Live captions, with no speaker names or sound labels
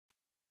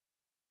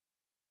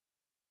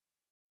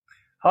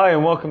Hi,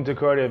 and welcome to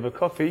Karate Over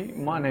Coffee.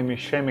 My name is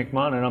Shane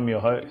McMahon, and I'm your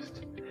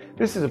host.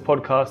 This is a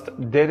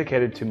podcast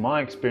dedicated to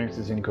my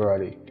experiences in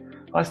karate.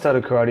 I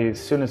started karate as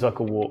soon as I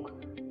could walk.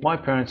 My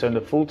parents owned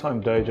a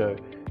full-time dojo,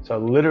 so I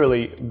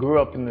literally grew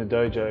up in the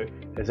dojo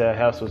as our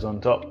house was on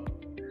top.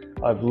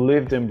 I've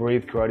lived and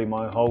breathed karate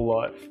my whole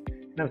life,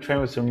 and I've trained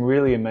with some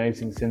really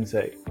amazing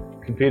sensei,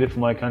 competed for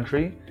my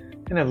country,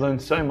 and I've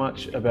learned so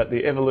much about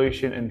the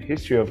evolution and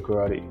history of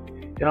karate.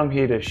 And I'm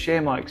here to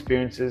share my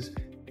experiences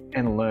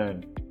and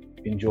learn.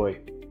 Enjoy.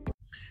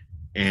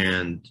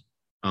 And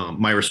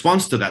my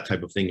response to that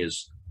type of thing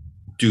is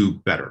do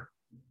better.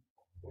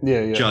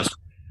 Yeah. Just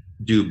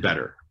do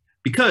better,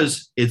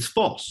 because it's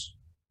false.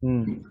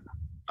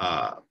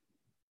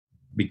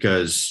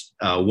 Because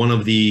one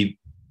of the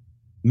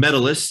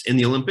medalists in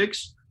the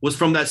Olympics was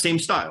from that same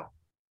style,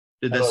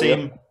 did that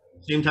same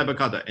type of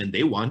kata, and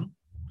they won.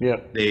 Yeah.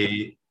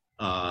 They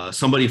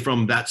somebody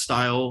from that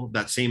style,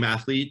 that same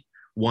athlete,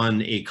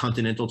 won a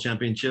continental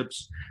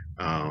championships.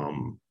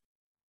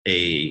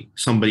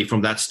 Somebody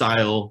from that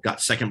style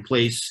got second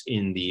place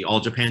in the All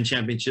Japan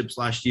Championships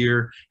last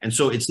year. And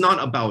so it's not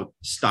about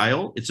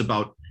style, it's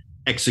about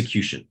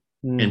execution.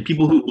 And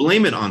people who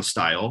blame it on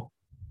style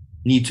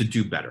need to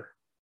do better.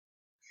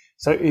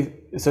 So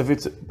if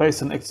it's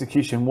based on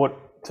execution, what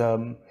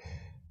are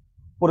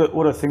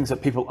things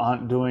that people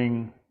aren't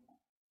doing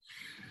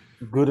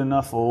good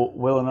enough or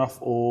well enough,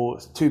 or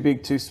too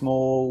big, too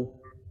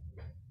small?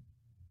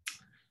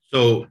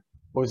 So,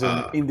 or is it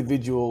an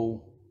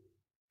individual?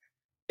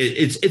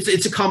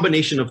 It's a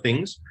combination of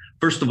things.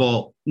 First of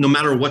all, no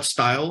matter what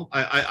style,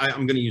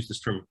 I'm going to use this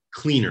term,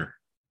 cleaner.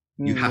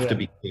 You have to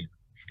be cleaner.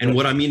 And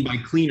what I mean by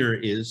cleaner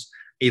is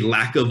a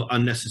lack of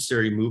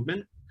unnecessary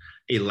movement,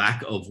 a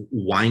lack of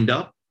wind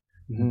up,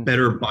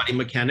 better body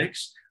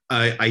mechanics.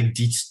 I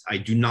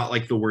do not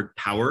like the word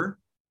power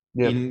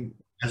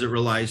as it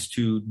relates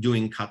to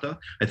doing kata.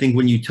 I think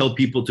when you tell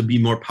people to be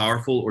more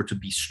powerful or to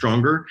be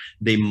stronger,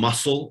 they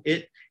muscle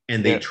it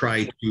and they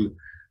try to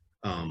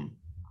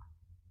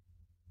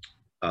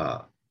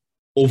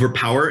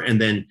overpower, and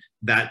then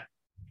that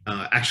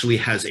actually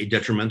has a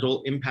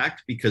detrimental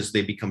impact because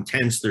they become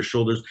tense, their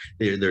shoulders,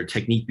 their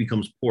technique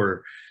becomes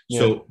poorer.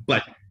 So,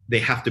 but they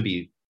have to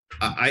be,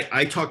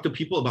 I talk to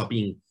people about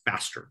being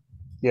faster,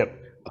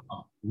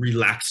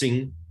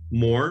 relaxing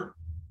more,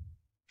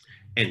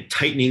 and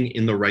tightening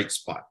in the right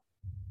spot.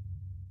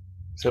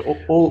 So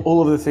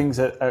all of the things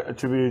that are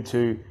attributed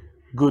to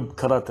good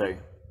karate.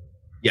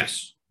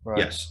 Yes,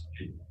 yes.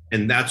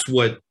 And that's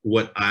what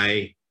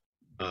are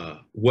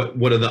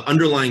the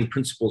underlying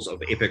principles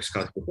of Apex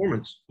Karate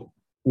Performance.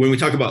 When we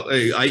talk about,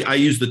 I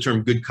use the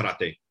term good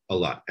karate a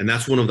lot, and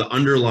that's one of the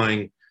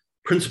underlying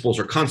principles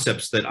or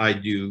concepts that I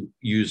do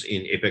use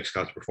in Apex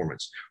Karate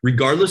Performance.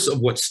 Regardless of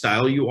what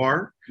style you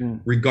are,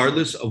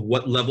 regardless of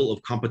what level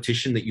of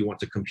competition that you want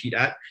to compete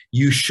at,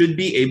 you should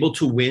be able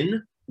to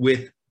win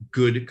with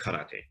good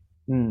karate.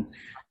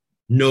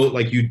 No,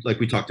 like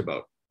we talked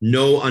about,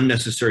 no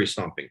unnecessary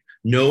stomping,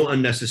 no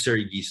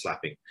unnecessary gi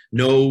slapping,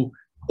 no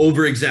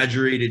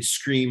over-exaggerated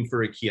scream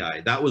for a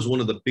kiai. That was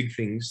one of the big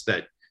things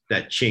that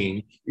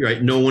changed,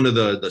 right? No one of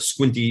the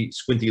squinty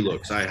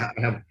looks.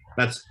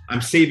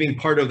 I'm saving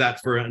part of that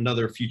for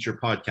another future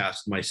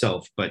podcast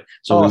myself. But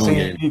so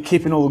you're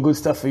keeping all the good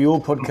stuff for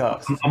your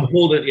podcast. I'm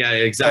holding,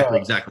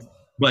 exactly.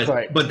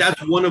 But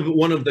that's one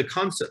of the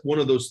concept, one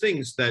of those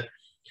things that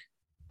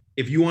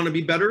if you want to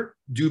be better,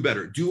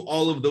 do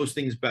all of those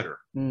things better.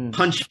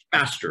 Punch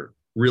faster,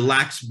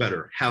 relax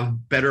better,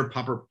 have better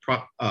proper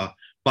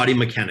body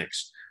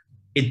mechanics.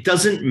 It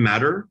doesn't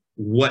matter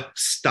what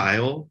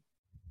style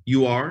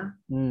you are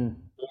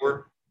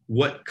or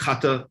what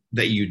kata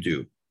that you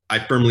do. I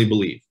firmly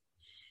believe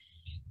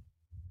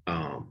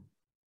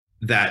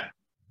that,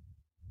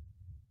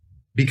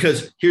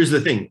 because here's the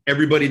thing,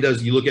 everybody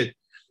does, you look at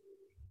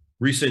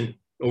recent,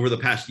 over the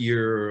past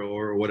year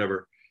or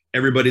whatever,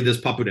 everybody does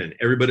Papuden,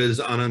 everybody does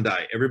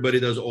Anandai, everybody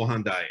does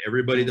Ohandai,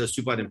 everybody does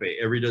Supadenpei,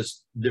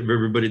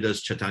 everybody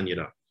does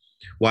Chatanyara.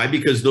 Why?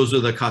 Because those are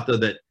the kata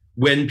that,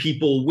 when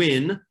people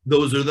win,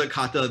 those are the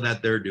kata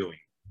that they're doing.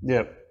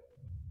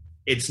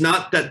 It's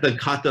not that the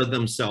kata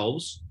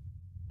themselves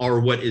are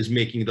what is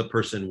making the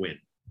person win.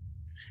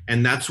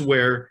 And that's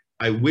where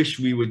I wish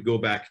we would go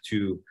back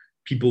to,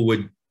 people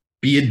would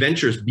be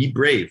adventurous, be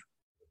brave,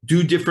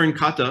 do different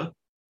kata,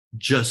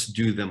 just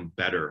do them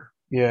better.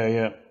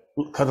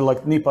 Kata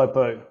like Nipai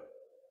Po.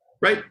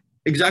 Right,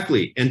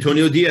 exactly.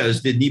 Antonio Diaz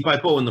did Nipai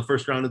Po in the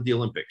first round of the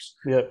Olympics.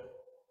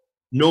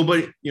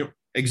 Nobody,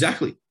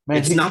 exactly. Man,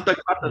 it's not the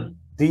kata.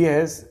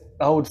 Diaz,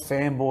 I would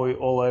fanboy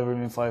all over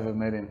him if I ever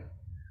met him.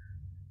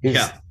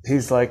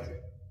 He's like,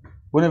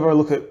 whenever I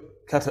look at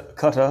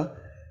kata,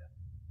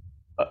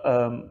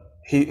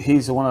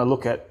 he's the one I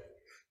look at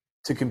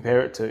to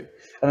compare it to.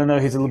 And I know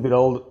he's a little bit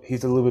old.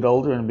 He's a little bit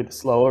older and a bit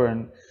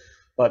slower,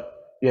 but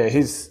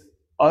I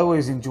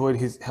always enjoyed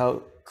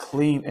how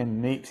clean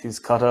and neat his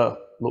kata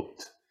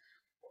looked.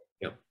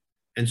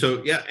 And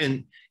so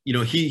and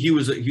he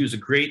was a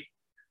great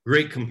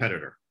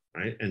competitor.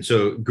 Right. And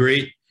so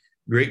great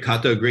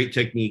kata, great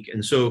technique.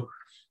 And so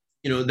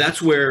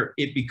that's where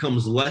it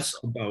becomes less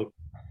about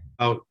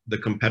the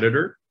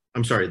competitor.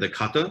 I'm sorry, the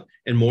kata,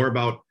 and more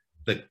about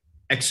the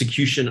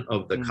execution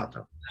of the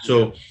kata.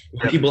 So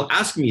when people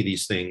ask me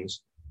these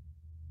things,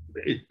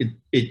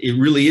 it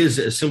really is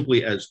as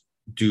simply as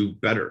do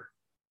better,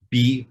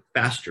 be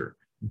faster,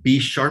 be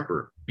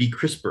sharper, be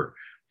crisper.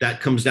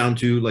 That comes down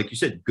to, like you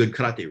said, good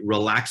karate,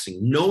 relaxing,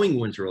 knowing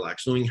when to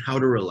relax, knowing how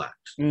to relax.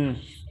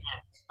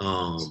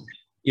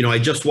 I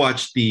just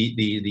watched the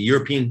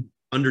European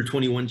under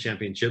 21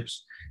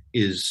 championships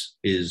is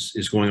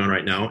going on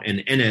right now, and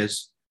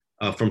Enes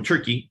from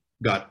Turkey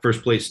got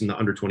first place in the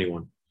under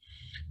 21.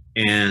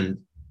 And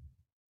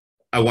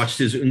I watched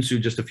his unsu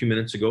just a few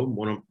minutes ago.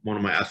 One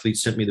of my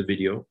athletes sent me the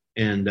video,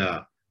 and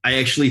I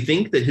actually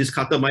think that his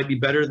kata might be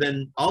better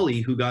than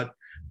Ali, who got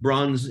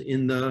bronze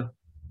in the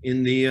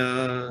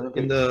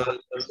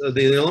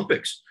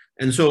Olympics.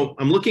 And so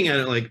I'm looking at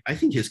it like, I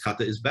think his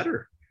kata is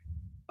better.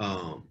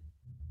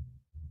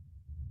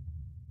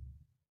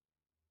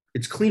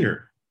 It's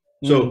cleaner.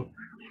 So,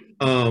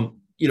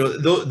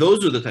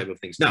 those are the type of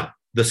things. Now,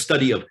 the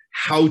study of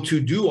how to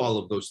do all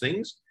of those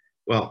things,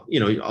 well,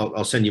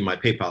 I'll send you my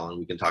PayPal and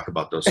we can talk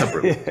about those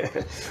separately.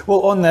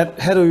 Well, on that,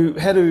 how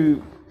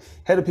do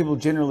people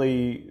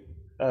generally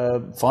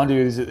find you?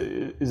 Is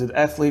it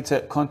athletes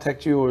that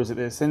contact you, or is it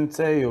their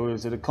sensei, or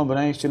is it a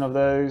combination of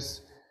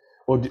those,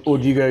 or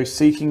do you go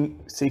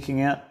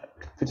seeking out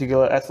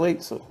particular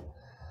athletes? Or?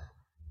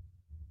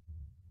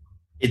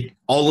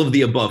 All of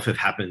the above have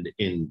happened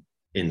in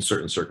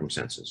certain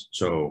circumstances.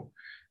 So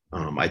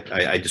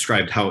I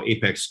described how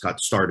Apex got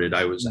started.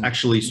 I was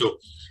actually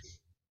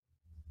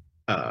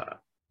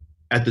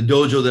at the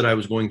dojo that I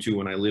was going to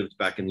when I lived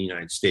back in the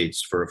United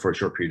States for a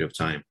short period of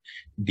time.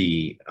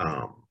 The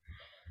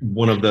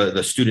one of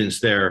the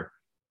students there,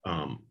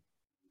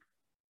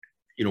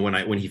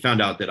 when he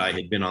found out that I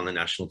had been on the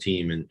national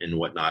team and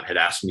whatnot, had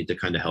asked me to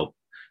kind of help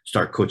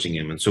start coaching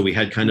him. And so we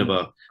had kind of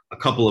a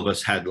couple of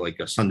us had like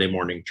a Sunday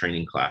morning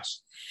training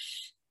class,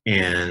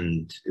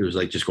 and it was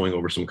like just going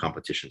over some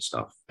competition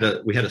stuff.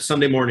 We had a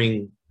Sunday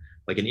morning,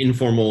 like an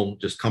informal,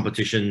 just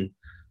competition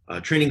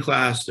training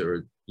class. There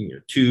were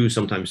 2,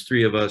 sometimes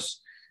 3 of us.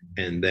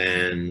 And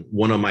then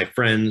one of my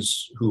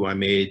friends who I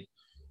made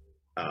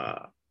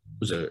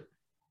was a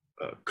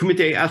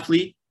kumite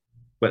athlete,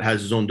 but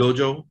has his own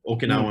dojo,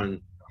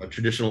 Okinawan,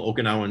 traditional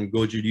Okinawan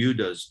Goju Ryu,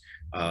 does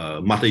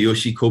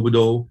Matayoshi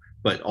Kobudo,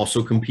 but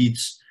also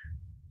competes,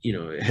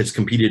 has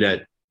competed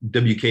at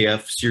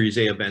WKF Series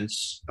A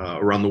events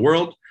around the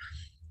world,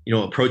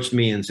 approached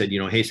me and said,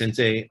 hey,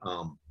 sensei,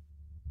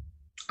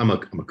 I'm a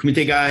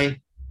kumite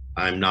guy.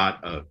 I'm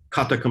not a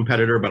kata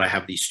competitor, but I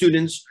have these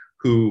students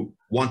who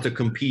want to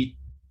compete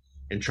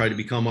and try to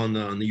become on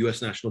the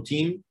U.S. national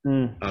team.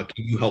 Can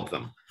you help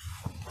them?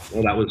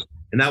 Well,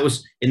 that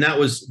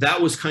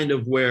was kind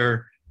of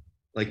where,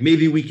 like,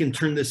 maybe we can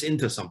turn this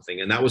into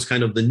something. And that was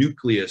kind of the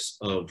nucleus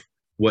of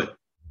what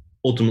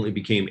ultimately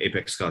became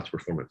Apex Scots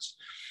Performance.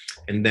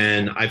 And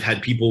then I've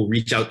had people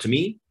reach out to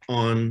me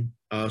on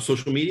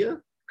social media,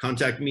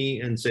 contact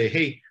me and say,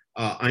 hey,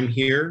 I'm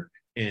here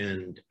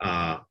and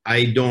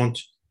I don't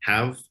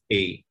have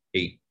a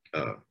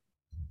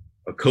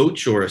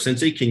coach or a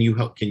sensei. Can you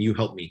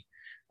help me?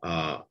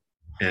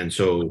 And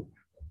so,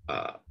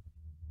 I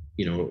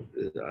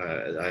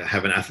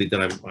have an athlete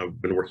that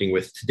I've been working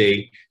with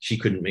today. She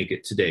couldn't make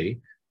it today.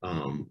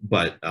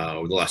 But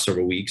over the llast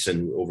several weeks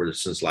and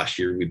since last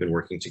year, we've been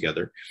working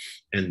together.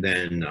 And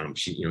then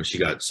she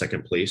got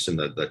second place in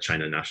the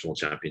China National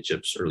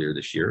Championships earlier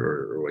this year,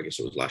 or I guess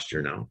it was last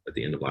year now, at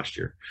the end of last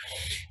year.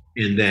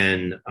 And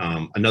then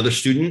another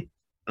student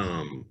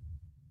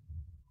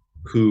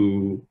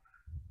who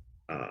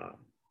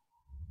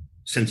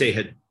sensei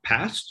had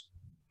passed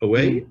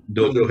away,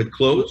 dojo had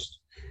closed,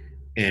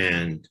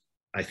 and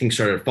I think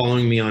started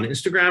following me on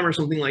Instagram or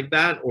something like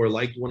that, or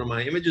liked one of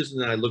my images.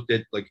 And then I looked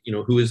at, like,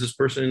 who is this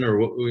person, or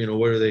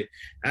what are they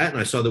at? And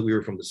I saw that we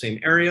were from the same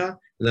area.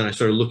 And then I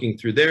started looking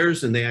through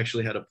theirs, and they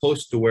actually had a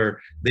post to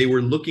where they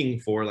were looking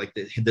for, like,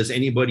 does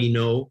anybody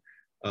know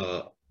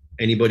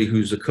anybody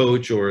who's a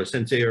coach or a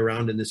sensei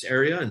around in this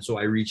area? And so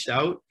I reached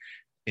out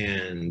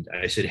and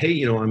I said,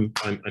 hey, I'm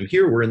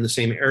here. We're in the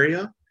same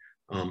area.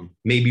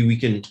 Maybe we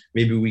can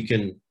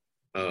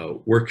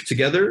work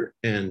together.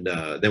 And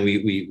then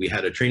we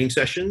had a training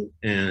session,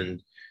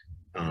 and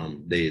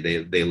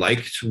they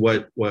liked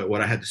what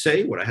I had to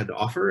say, what I had to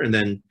offer, and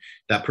then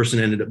that person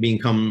ended up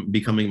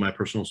becoming my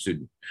personal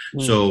student.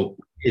 So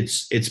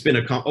it's been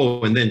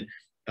and then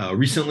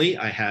recently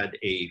I had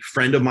a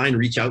friend of mine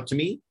reach out to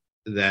me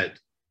that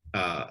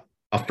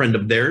a friend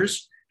of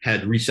theirs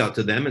had reached out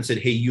to them and said,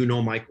 hey,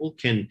 Michael,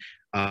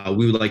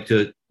 we would like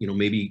to,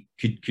 maybe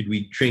could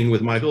we train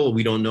with Michael?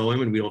 We don't know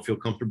him and we don't feel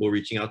comfortable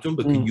reaching out to him,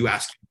 but could you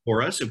ask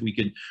for us if we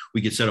could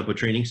set up a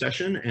training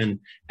session? And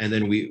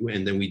then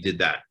we did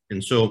that.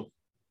 And so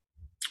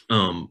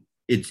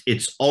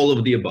it's all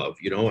of the above,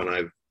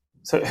 and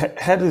So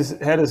how does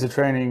the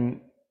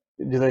training,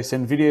 do they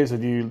send videos, or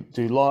do you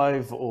do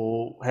live,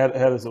 or how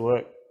does it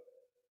work?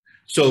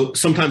 So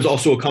sometimes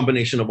also a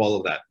combination of all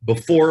of that.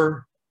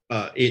 Before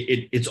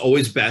it's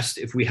always best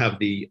if we have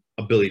the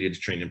ability to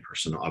train in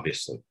person,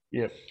 obviously.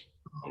 Yeah.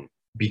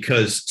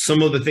 Because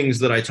some of the things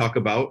that I talk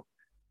about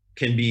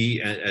can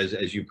be,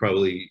 as you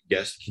probably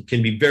guessed,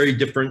 can be very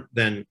different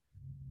than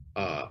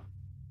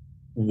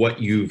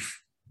what you've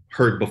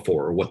heard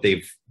before or what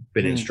they've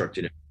been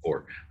instructed in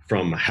before,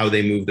 from how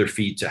they move their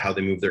feet to how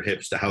they move their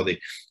hips to how they,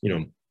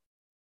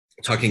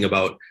 talking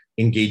about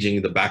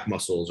engaging the back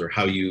muscles or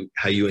how you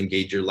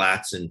engage your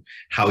lats and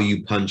how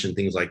you punch and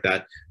things like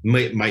that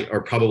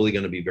are probably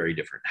going to be very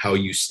different. How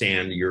you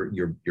stand,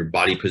 your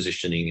body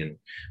positioning and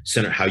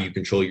center, how you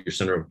control your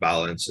center of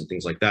balance and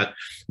things like that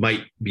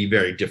might be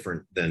very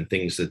different than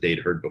things that they'd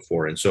heard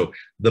before. And so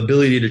the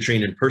ability to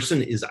train in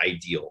person is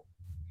ideal.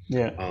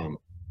 Yeah.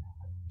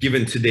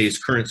 Given today's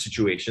current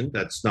situation,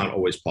 that's not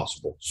always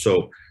possible.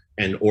 So,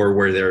 or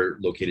where they're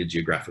located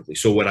geographically.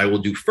 So what I will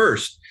do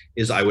first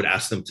is I would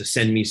ask them to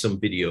send me some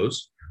videos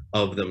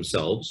of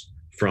themselves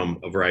from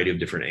a variety of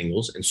different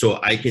angles. And so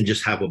I can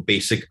just have a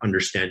basic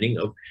understanding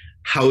of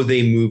how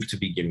they move to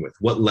begin with,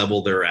 what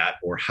level they're at,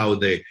 or how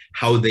they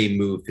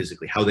move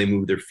physically, how they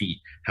move their feet,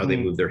 how they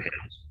move their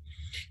hands.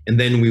 And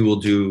then we will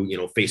do,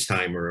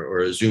 FaceTime or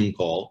a Zoom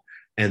call,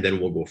 and then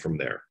we'll go from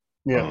there.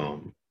 Yeah.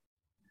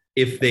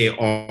 If they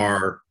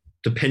are,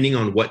 depending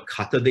on what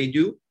kata they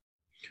do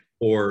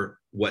or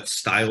what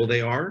style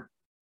they are,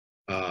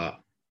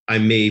 I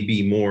may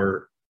be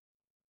more,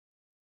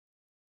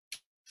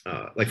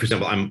 like for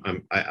example,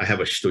 I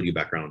have a Shito-ryu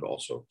background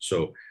also.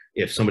 So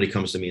if somebody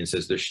comes to me and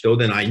says they're Shito,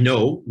 then I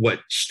know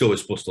what Shito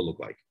is supposed to look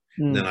like.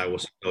 Then I will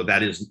say, no,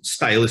 that is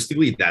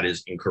stylistically, that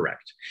is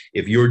incorrect.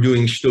 If you're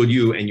doing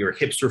Shito-ryu and your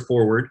hips are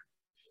forward,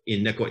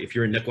 if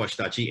you're in Neko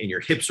Ashitachi and your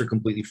hips are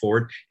completely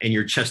forward and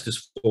your chest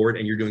is forward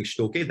and you're doing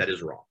Shitoke, that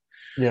is wrong.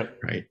 Yeah.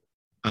 Right.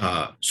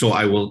 So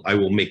I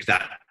will make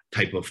that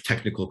type of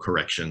technical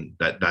correction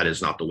that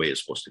is not the way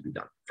it's supposed to be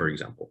done, for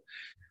example.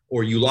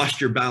 Or you lost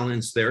your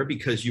balance there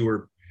because you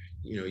were,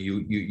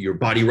 your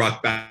body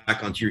rocked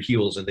back onto your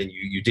heels and then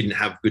you didn't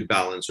have good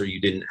balance, or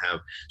you didn't have.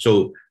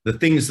 So the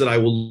things that I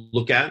will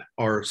look at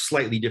are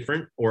slightly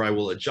different, or I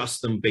will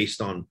adjust them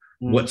based on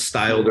what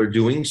style they're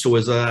doing. So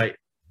as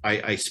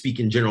I speak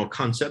in general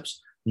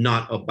concepts,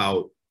 not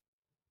about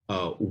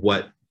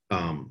what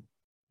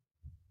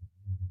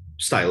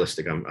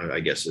stylistic, I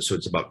guess. So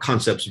it's about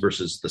concepts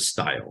versus the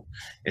style.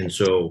 And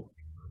so,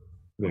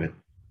 go ahead.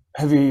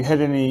 Have you had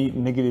any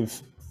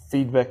negative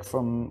feedback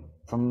from?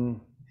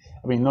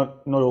 I mean,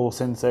 not all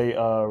sensei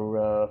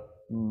are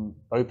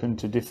open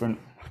to different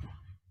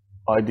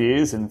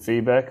ideas and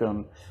feedback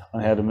on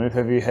how to move.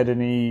 Have you had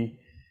any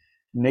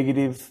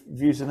negative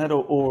views on that,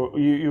 or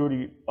you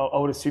already? I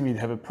would assume you'd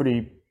have a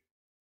pretty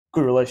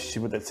good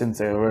relationship with that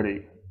sensei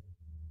already.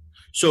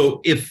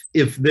 So if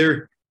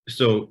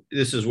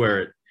this is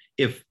where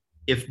if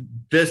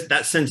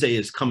that sensei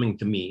is coming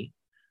to me,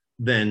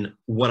 then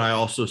what I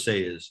also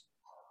say is,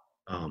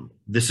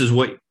 this is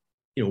what,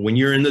 when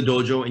you're in the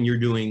dojo and you're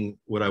doing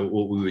what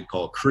we would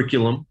call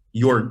curriculum,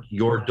 your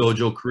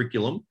dojo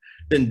curriculum,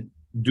 then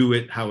do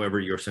it however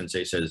your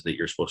sensei says that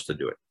you're supposed to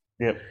do it.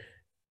 Yep.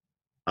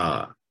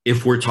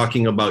 If we're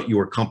talking about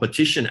your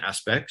competition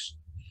aspects,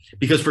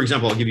 because for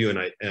example, I'll give you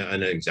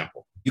an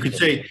example. You could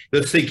say,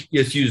 let's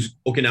use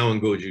Okinawan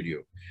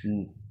Goju-ryu.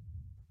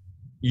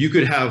 You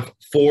could have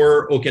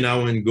 4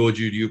 Okinawan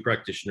Goju-ryu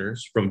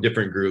practitioners from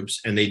different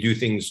groups, and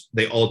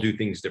they all do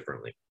things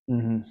differently.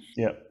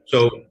 Yeah.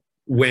 So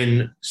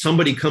when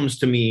somebody comes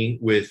to me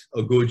with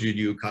a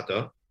Goju-ryu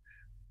kata,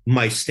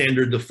 my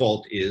standard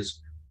default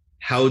is,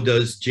 how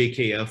does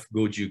JKF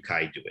Goju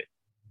Kai do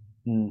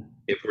it?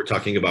 If we're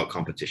talking about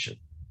competition.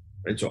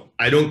 And so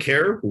I don't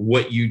care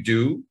what you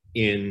do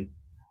in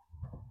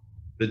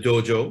the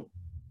dojo,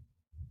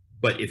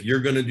 but if you're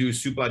going to do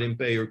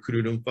Supa-rinpei or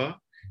Kururumpa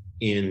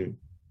in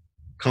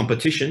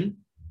competition,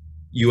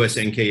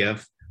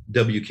 USNKF,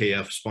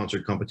 WKF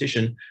sponsored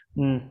competition,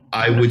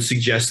 I would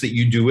suggest that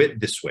you do it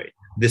this way.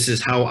 This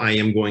is how I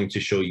am going to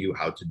show you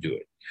how to do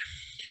it.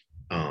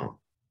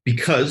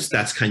 Because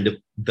that's kind of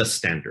the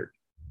standard,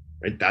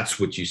 right? That's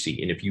what you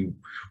see. And if you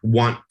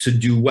want to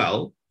do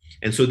well,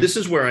 and so this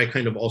is where I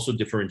kind of also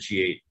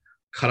differentiate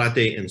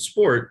karate and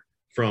sport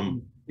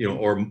from,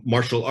 or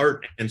martial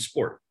art and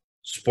sport.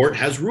 Sport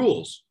has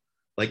rules,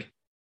 like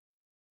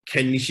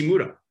Ken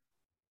Nishimura.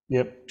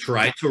 Yep.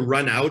 Tried to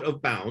run out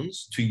of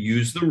bounds to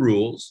use the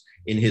rules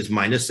in his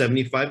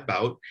 -75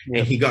 bout,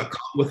 and he got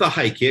caught with a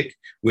high kick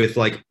with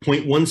like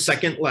 0.1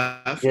 second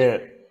left.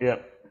 Yeah.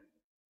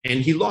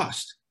 And he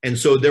lost. And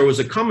so there was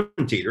a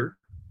commentator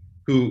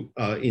who,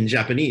 in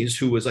Japanese,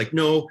 who was like,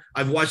 "No,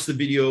 I've watched the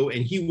video,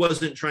 and he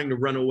wasn't trying to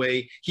run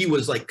away. He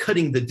was like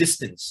cutting the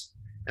distance."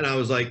 And I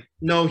was like,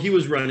 "No, he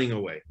was running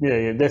away."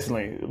 Yeah,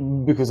 definitely,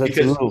 because that's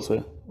the rules.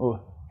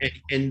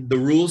 And the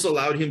rules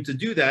allowed him to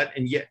do that,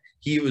 and yet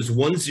he was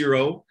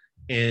 1-0,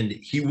 and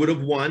he would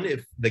have won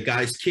if the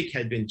guy's kick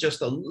had been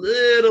just a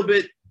little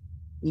bit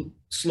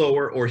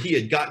slower, or he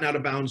had gotten out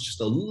of bounds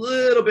just a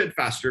little bit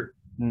faster.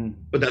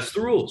 But that's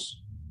the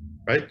rules,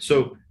 right?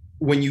 So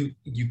when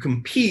you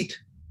compete,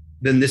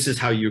 then this is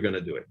how you're going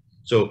to do it.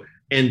 So,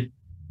 and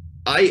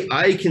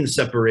I can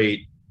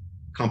separate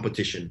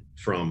competition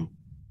from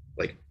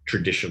like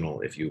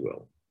traditional, if you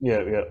will.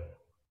 Yeah, yeah.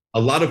 A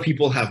lot of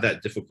people have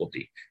that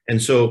difficulty,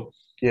 and so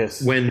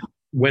Yes. when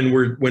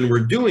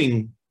we're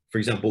doing, for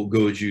example,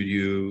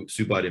 Goju-ryu,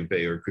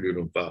 Suba-rinpei, or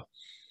Kuru-runpa,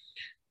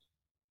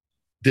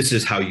 this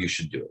is how you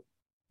should do it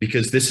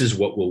because this is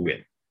what will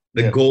win.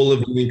 The goal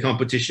of doing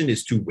competition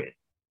is to win,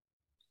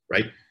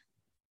 right?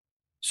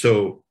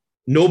 So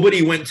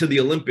nobody went to the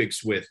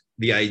Olympics with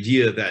the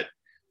idea that,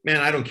 man,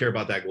 I don't care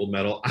about that gold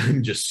medal.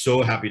 I'm just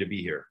so happy to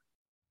be here.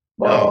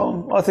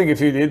 Well, no. I think if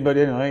you did, but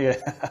anyway, yeah.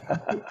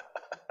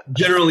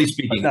 Generally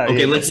speaking, no,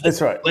 okay, yeah,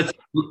 that's right.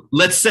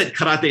 Let's set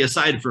karate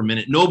aside for a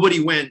minute.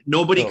 Nobody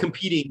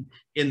competing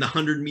in the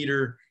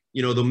 100-meter,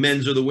 the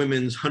men's or the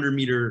women's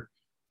 100-meter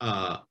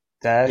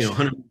dash,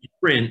 100-meter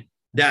sprint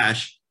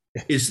dash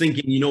is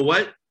thinking, you know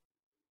what?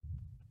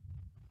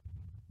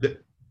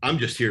 I'm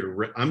just here to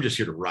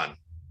run.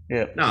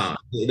 Yeah. No,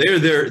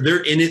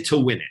 they're in it to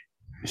win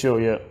it. Sure.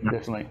 Yeah.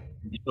 Definitely.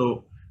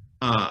 So,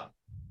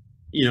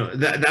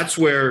 that's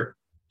where.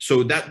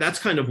 So that's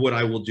kind of what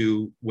I will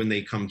do when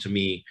they come to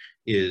me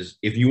is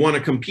if you want to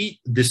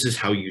compete, this is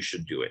how you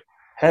should do it.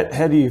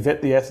 How do you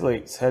vet the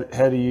athletes?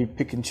 How do you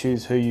pick and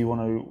choose who you want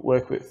to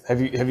work with?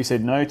 Have you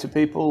said no to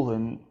people?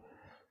 And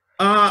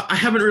I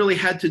haven't really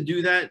had to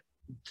do that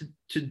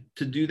to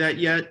do that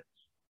yet.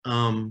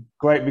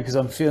 Great, because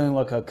I'm feeling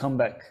like a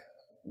comeback.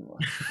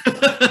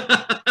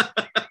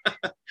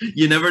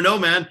 You never know,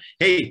 man.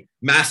 Hey,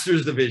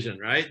 Masters division,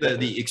 right?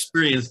 The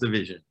experience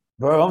division.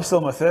 Bro, I'm still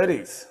in my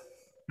 30s.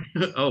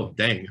 Oh,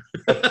 dang.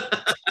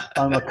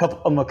 I'm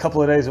a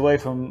couple of days away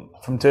from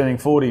turning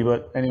 40,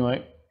 but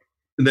anyway.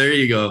 There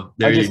you go.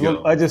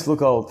 I just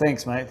look old.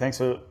 Thanks, mate. Thanks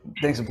for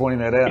pointing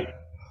that out.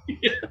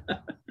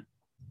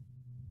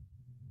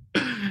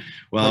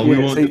 Well, we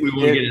won't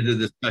get into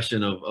the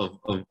discussion of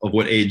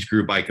what age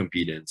group I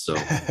compete in. So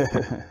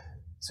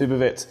super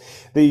vets.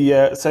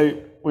 So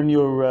when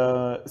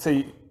you're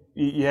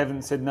you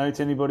haven't said no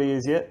to anybody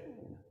as yet?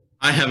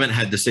 I haven't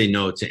had to say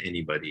no to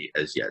anybody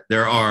as yet.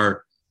 There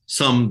are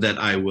some that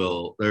I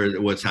will.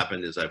 What's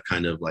happened is I've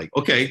kind of like,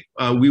 okay,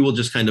 we will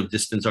just kind of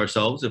distance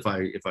ourselves if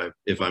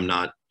I'm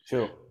not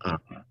sure,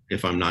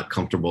 if I'm not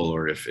comfortable,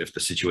 or if the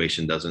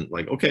situation doesn't,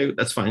 like, okay,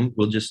 that's fine.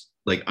 We'll just,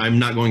 like, I'm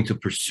not going to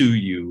pursue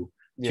you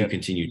to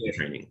continue the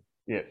training.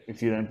 Yeah,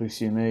 if you don't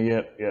pursue me,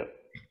 yeah.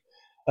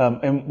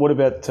 And what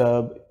about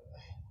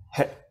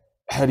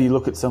how do you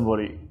look at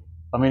somebody?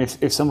 I mean,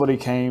 if somebody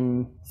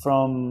came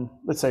from,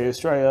 let's say,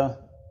 Australia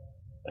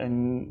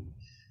and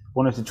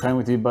wanted to train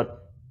with you, but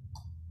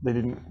they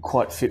didn't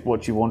quite fit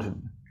what you wanted.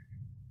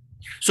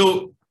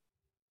 So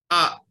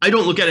I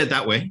don't look at it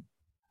that way.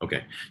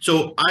 Okay.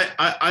 So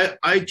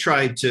I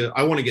try to,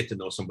 I want to get to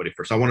know somebody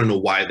first. I want to know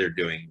why they're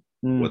doing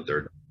what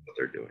they're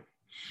doing.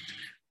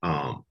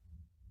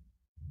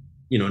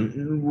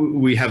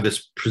 We have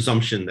this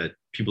presumption that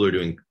people are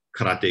doing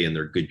karate and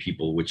they're good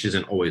people, which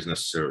isn't always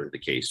necessarily the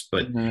case,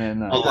 but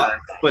a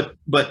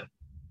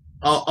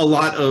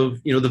lot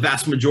of, the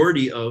vast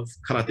majority of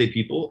karate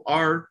people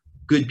are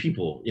good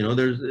people.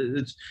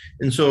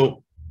 And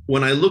so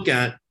when I look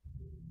at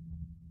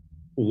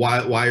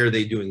why are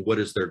they doing, what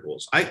is their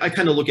goals, I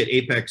kind of look at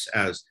Apex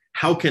as,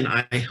 how can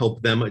I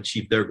help them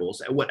achieve their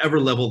goals at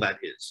whatever level that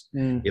is.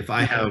 If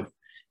I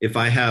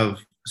have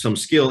some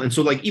skill, and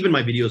so, like, even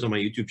my videos on my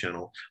YouTube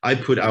channel, I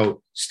put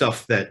out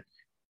stuff that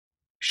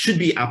should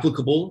be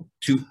applicable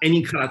to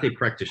any karate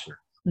practitioner,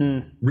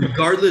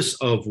 regardless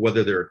of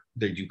whether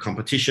they do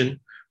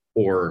competition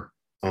or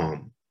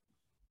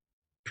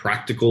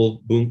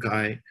practical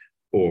bunkai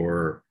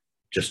or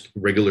just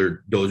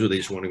regular dojo. They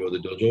just want to go to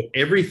the dojo.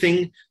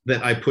 Everything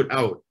that I put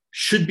out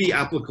should be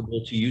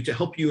applicable to you to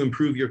help you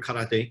improve your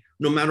karate,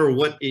 no matter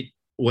what it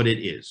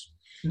is.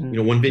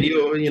 One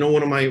video,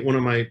 one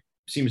of my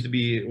seems to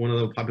be one of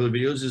the popular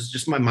videos is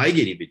just my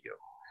Maegeri video.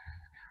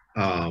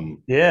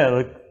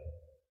 Like,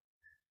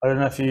 I don't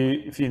know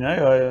if you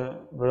know,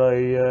 but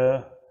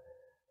I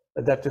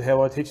adapted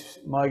how I teach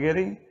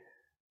Maegeri.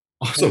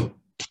 Awesome.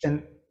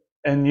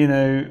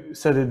 And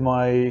so did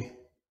my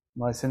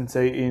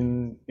sensei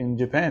in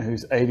Japan,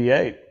 who's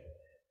 88.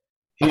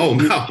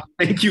 Wow!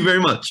 Thank you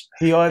very much.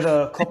 He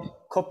either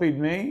copied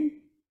me,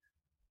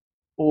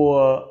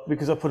 or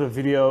because I put a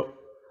video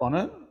on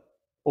it,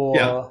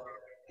 or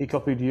he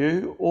copied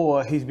you,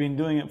 or he's been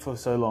doing it for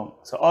so long.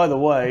 So either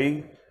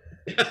way,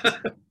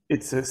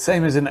 it's the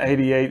same as an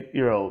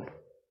 88-year-old.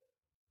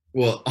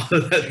 Well,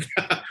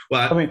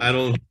 I mean, I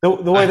don't.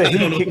 The way that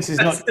he kicks is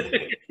not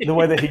the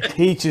way that he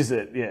teaches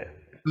it. Yeah.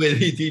 The way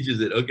he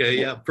teaches it. Okay.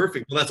 Yeah.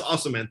 Perfect. Well, that's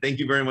awesome, man. Thank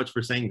you very much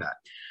for saying that.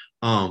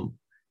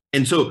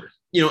 And so,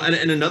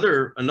 and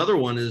another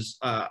one is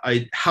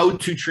how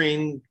to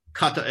train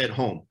kata at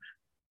home.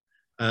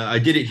 I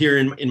did it here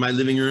in my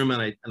living room,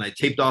 and I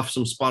taped off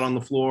some spot on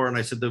the floor, and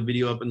I set the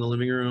video up in the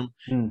living room,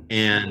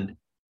 and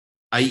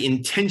I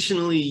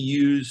intentionally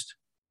used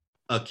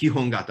a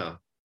kihon kata,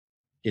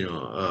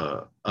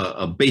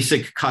 a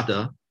basic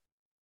kata,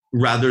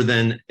 rather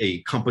than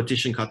a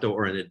competition kata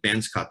or an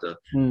advanced kata,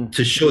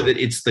 to show that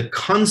it's the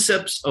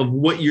concepts of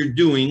what you're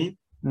doing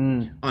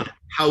on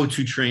how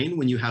to train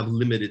when you have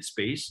limited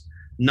space,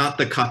 not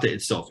the kata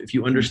itself. If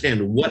you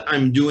understand what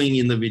I'm doing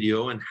in the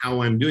video and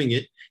how I'm doing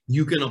it,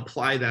 you can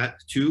apply that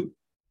to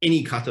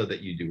any kata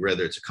that you do,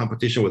 whether it's a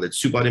competition, whether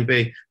it's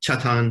Suparenpei,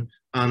 Chatan,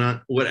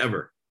 Ana,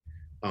 whatever.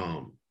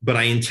 But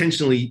I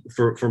intentionally,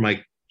 for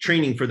my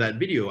training for that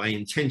video, I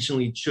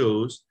intentionally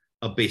chose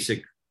a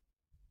basic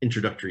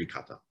introductory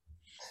kata.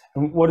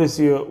 And what is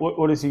your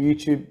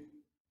YouTube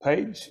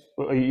page?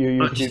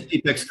 Just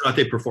Apex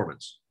Karate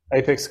Performance.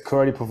 Apex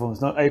Karate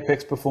Performance, not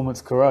Apex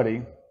Performance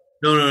Karate.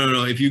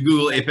 No. If you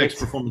Google Apex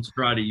Performance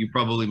Karate, you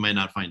probably might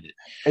not find it.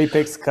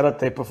 Apex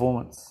Karate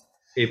Performance.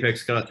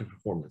 Apex Karate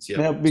Performance. Yeah.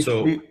 Now,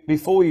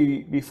 before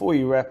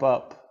you wrap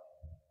up,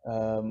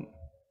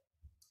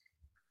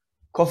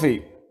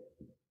 coffee,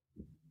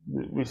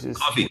 which is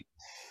coffee.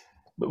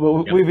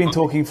 Well, we've been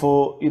talking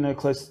for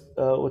close.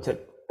 What's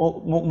that?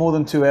 More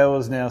than 2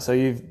 hours now. So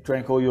you've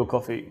drank all your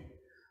coffee.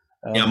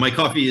 Yeah, my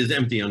coffee is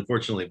empty,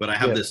 unfortunately, but I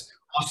have this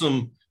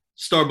awesome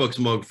Starbucks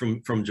mug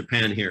from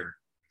Japan here.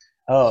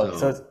 Oh,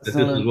 so this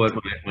is what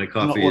my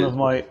coffee is. Not one of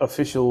my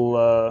official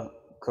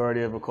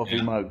Karate Over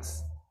coffee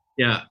mugs.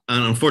 Yeah,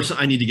 and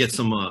unfortunately, I need to get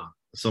some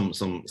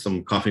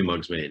coffee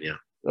mugs made. Yeah.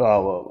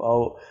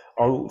 Oh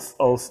well,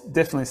 I'll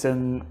definitely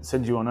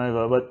send you one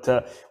over.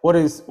 But what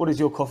is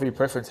your coffee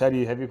preference? How do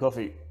you have your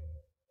coffee?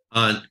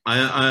 I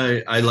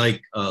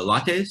like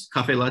lattes,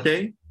 cafe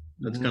latte.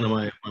 That's kind of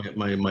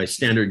my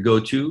standard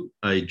go-to.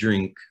 I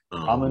drink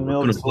almond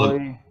milk,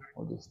 soy.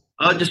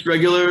 Just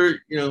regular,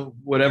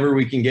 whatever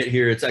we can get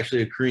here. It's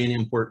actually a Korean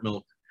import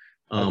milk,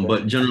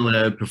 but generally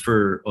I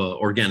prefer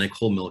organic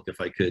whole milk if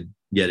I could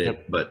get it.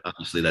 Yep. But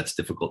obviously that's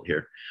difficult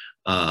here.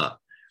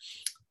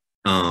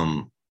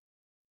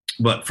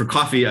 But for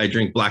coffee, I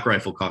drink Black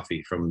Rifle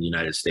Coffee from the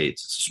United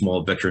States. It's a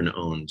small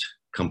veteran-owned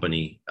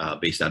company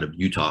based out of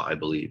Utah, I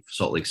believe,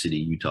 Salt Lake City,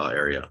 Utah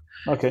area.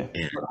 Okay.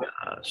 And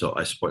so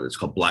I support it. It's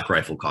called Black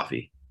Rifle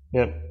Coffee.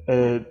 Yep.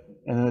 And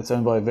then it's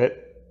owned by a vet?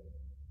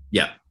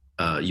 Yeah.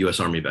 U.S.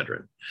 Army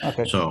veteran.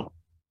 Okay. So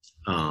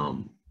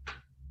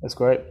that's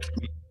great.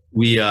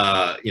 We,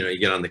 you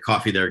get on the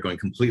coffee there, going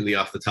completely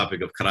off the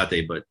topic of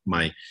karate, but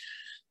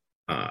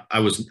I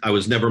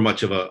was never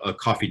much of a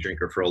coffee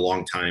drinker for a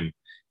long time.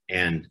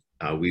 And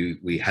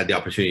we had the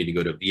opportunity to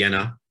go to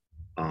Vienna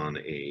on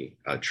a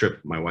trip,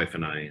 my wife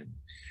and I, and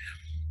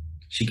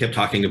she kept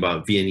talking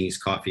about Viennese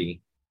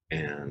coffee,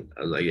 and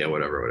I was like, yeah,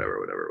 whatever.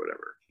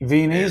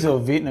 Viennese or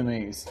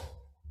Vietnamese?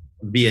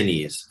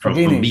 Viennese from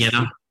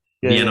Vienna,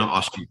 Vienna,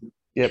 Austria.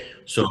 Yep.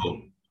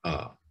 So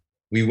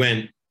we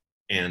went,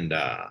 and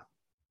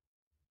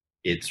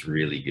it's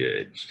really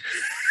good.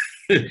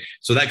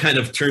 So that kind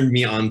of turned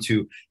me on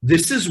to,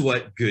 this is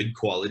what good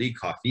quality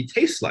coffee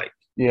tastes like.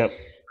 Yep.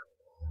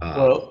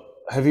 Well,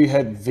 have you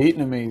had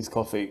Vietnamese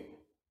coffee?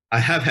 I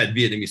have had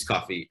Vietnamese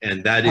coffee,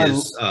 and that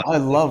is... I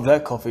love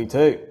that coffee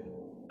too.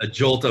 A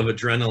jolt of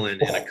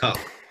adrenaline in a cup.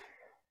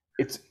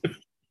 It's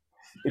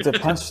a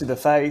punch to the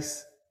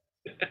face.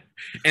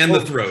 And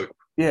the throat.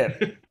 Yeah.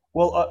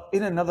 Well,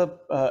 in another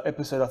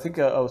episode, I think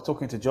I was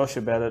talking to Josh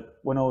about it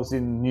when I was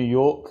in New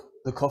York.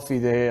 The coffee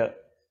there,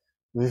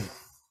 it's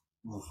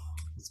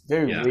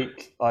very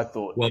weak, I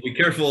thought. Well, be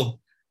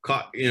careful.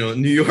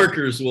 New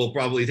Yorkers will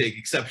probably take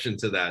exception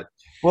to that.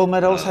 Well,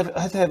 mate, I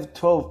had to have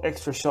 12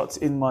 extra shots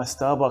in my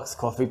Starbucks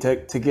coffee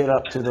to get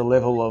up to the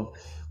level of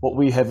what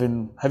we have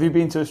in... Have you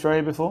been to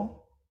Australia before?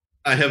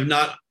 I have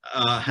not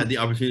had the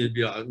opportunity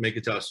to make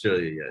it to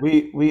Australia yet.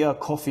 We are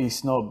coffee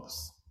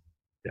snobs.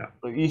 Yeah.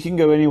 You can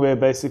go anywhere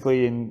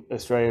basically in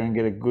Australia and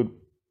get a good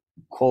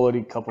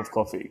quality cup of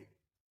coffee.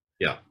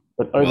 Yeah.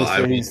 But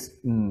overseas,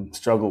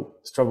 struggle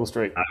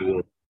street.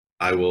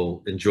 I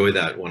will enjoy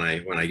that when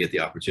I get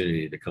the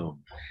opportunity to come.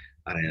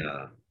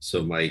 I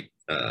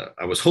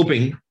was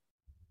hoping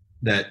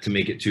that to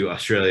make it to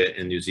Australia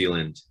and New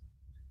Zealand,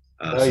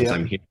 since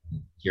I'm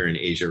here in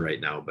Asia right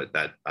now, but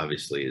that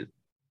obviously is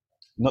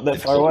not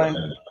that far away.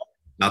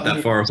 Not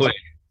that far away.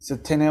 It's a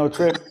 10-hour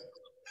trip.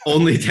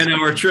 Only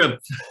 10-hour trip.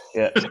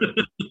 Yeah.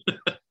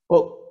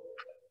 Well,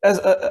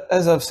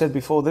 as I've said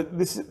before,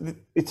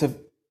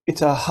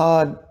 it's a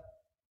hard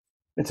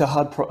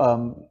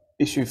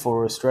issue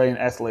for Australian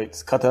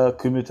athletes, kata,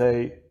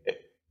 kumite,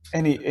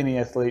 any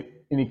athlete,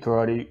 any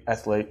karate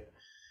athlete,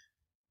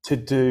 to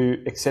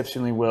do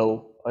exceptionally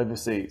well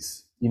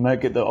overseas. You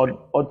might get the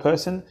odd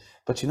person,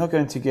 but you're not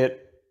going to get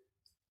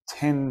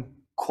 10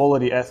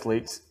 quality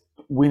athletes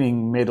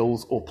winning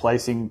medals or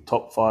placing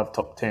top 5,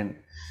 top 10,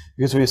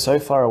 because we're so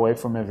far away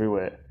from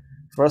everywhere.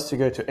 For us to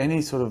go to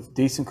any sort of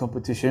decent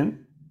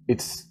competition,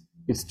 it's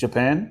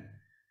Japan.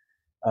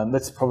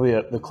 That's probably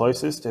the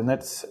closest, and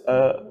that's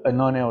a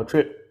 9-hour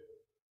trip,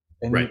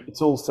 and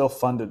it's all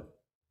self-funded.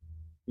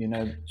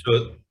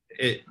 So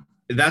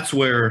that's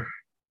where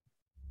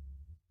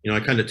I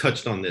kind of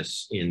touched on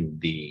this in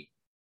the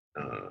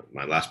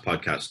my last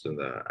podcast in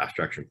the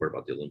After Action report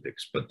about the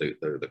Olympics, but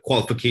the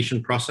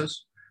qualification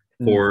process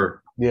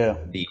for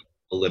the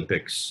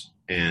Olympics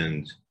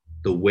and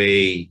the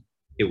way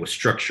it was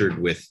structured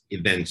with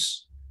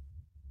events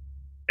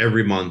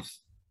every month,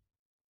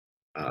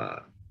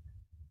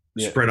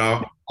 Yeah. spread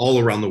out all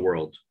around the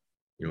world.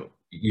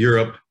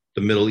 Europe,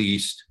 the Middle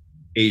East,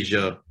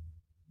 Asia,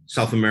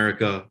 South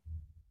America.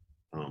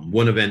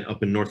 One event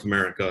up in North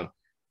America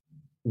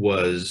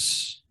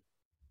was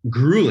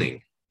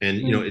grueling, and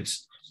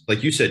it's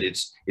like you said,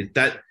 it's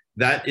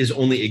that is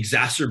only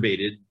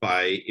exacerbated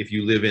by if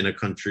you live in a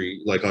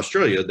country like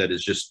Australia that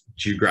is just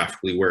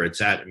geographically where it's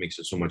at. It makes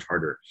it so much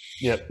harder.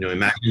 Yep.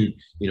 Imagine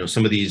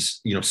some of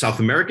these South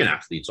American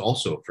athletes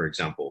also, for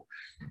example,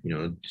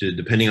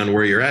 depending on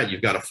where you're at,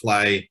 you've got to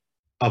fly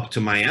up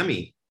to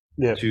Miami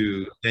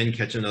to then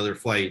catch another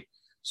flight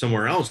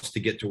somewhere else to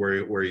get to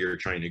where you're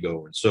trying to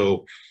go. And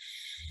so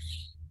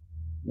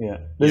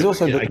there's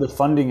also the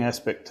funding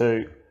aspect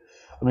too.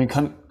 I mean,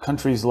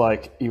 countries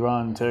like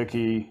Iran,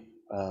 Turkey,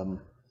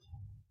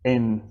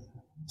 and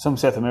some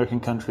South American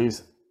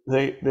countries,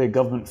 they're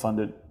government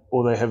funded,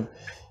 or they have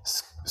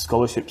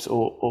scholarships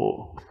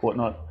or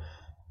whatnot.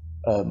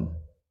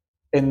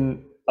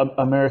 And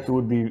America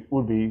would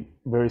be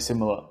very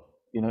similar.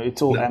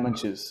 It's all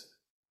amateurs.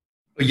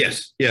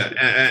 Yes,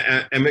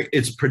 yeah,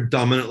 it's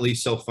predominantly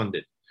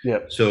self-funded. Yeah.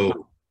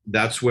 So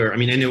that's where,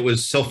 and it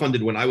was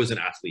self-funded when I was an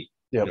athlete.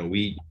 Yeah.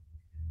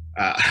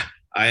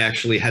 I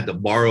actually had to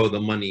borrow the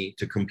money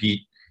to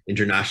compete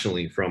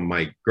internationally from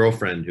my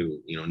girlfriend,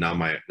 who now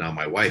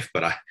my wife.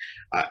 But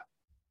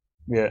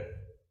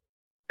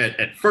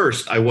at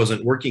first I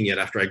wasn't working yet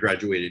after I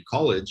graduated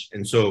college,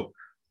 and so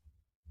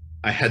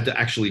I had to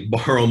actually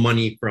borrow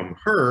money from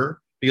her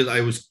because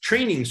I was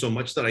training so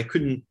much that I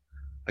couldn't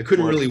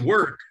really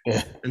work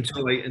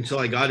until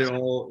I got it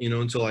all,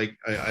 until I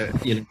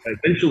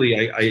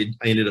eventually I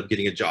ended up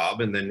getting a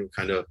job and then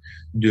kind of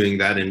doing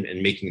that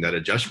and making that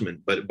adjustment.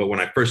 But when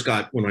I first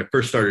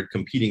started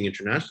competing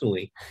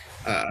internationally,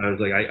 I was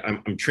like,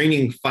 I'm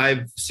training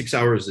 5-6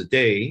 hours a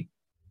day.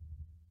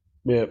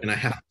 Yeah. And I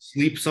have to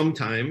sleep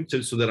sometime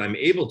so that I'm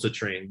able to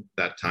train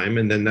that time.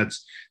 And then that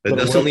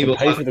doesn't leave a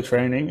pay for the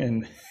training.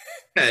 And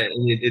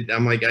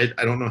I'm like,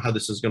 I don't know how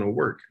this is going to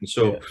work. And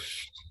so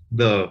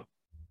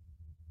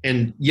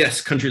and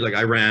yes, countries like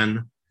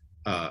Iran,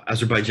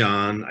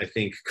 Azerbaijan, I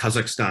think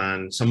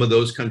Kazakhstan, some of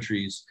those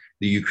countries,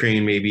 the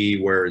Ukraine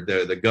maybe, where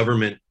the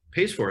government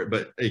pays for it.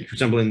 But for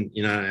example,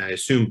 I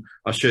assume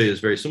Australia is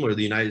very similar.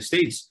 The United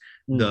States,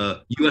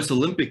 the U.S.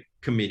 Olympic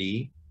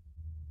Committee,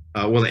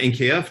 the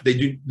NKF,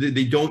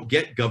 they don't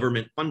get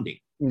government funding.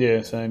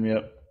 Yeah, same.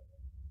 Yep.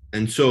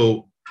 And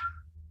so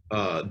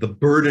the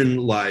burden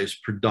lies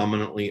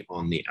predominantly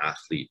on the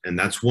athlete, and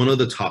that's one of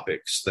the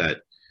topics that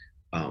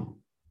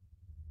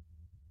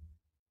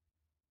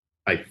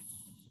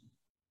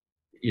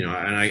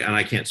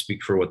I can't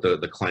speak for what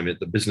the climate,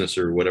 the business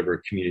or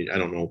whatever community, I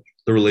don't know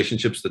the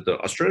relationships that the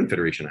Australian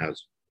Federation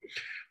has,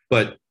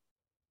 but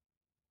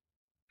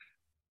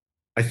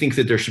I think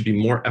that there should be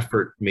more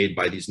effort made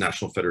by these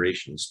national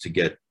federations to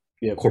get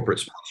corporate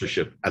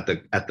sponsorship at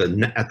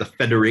the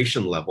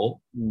federation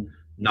level.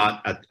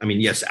 Not at,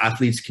 yes,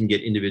 athletes can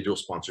get individual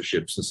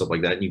sponsorships and stuff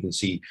like that. And you can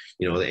see,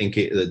 the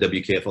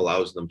WKF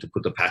allows them to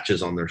put the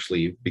patches on their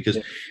sleeve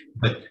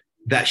but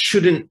that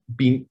shouldn't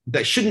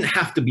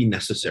have to be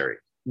necessary.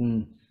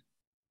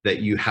 That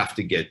you have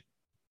to get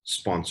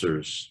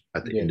sponsors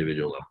at the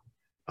individual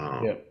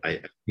level.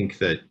 I think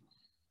that,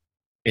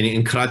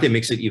 and karate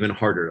makes it even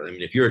harder.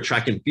 If you're a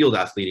track and field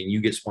athlete and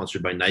you get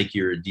sponsored by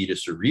Nike or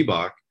Adidas or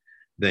Reebok,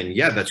 then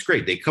that's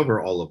great. They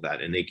cover all of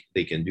that and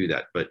they can do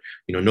that. But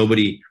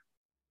nobody,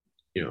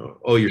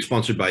 you're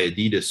sponsored by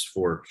Adidas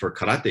for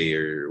karate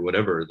or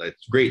whatever.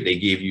 That's great. They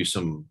gave you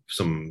some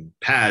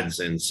pads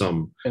and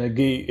a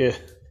gi,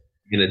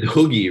 in a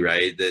dogi,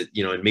 right? That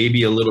and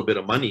maybe a little bit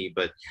of money,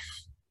 but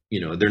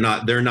they're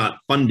not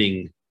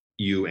funding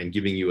you and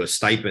giving you a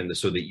stipend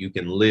so that you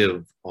can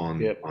live on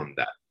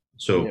that.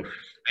 So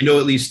I know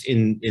at least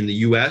in the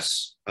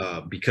U.S.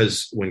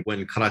 Because when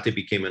karate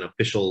became an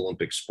official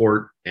Olympic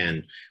sport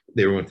and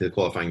they went through the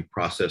qualifying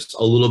process,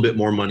 a little bit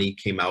more money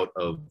came out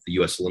of the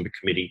U.S. Olympic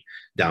Committee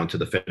down to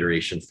the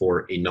federation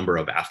for a number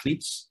of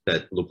athletes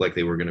that looked like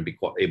they were going to be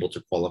able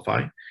to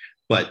qualify.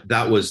 But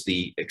that was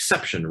the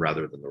exception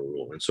rather than the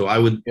rule. And so I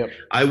would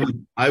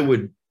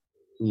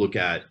look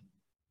at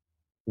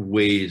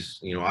ways,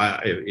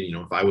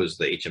 if I was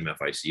the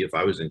HMFIC, if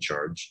I was in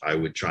charge, I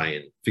would try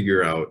and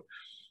figure out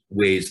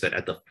ways that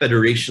at the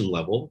federation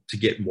level to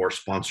get more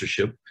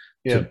sponsorship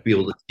to be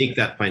able to take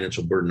that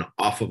financial burden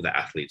off of the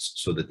athletes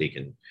so that they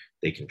can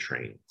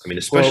train.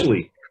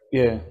 Especially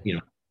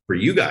for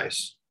you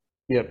guys.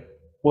 Yep.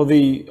 Well,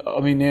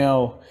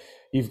 now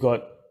you've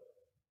got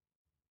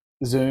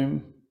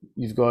Zoom.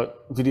 You've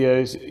got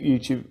videos,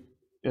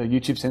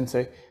 YouTube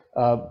Sensei,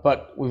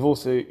 but you've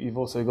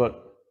also got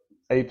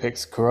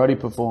Apex Karate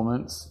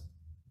Performance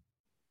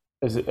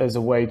as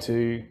a way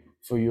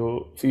for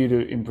you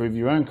to improve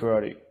your own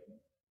karate.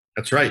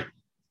 That's right.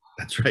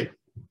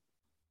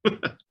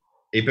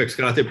 Apex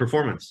Karate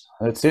Performance.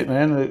 That's it,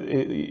 man.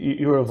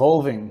 You're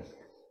evolving.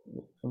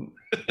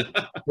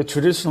 The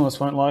traditionalists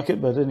won't like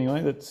it, but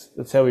anyway,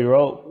 that's how we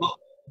roll.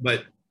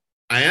 But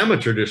I am a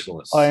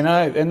traditionalist. I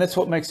know, and that's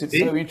what makes it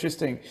so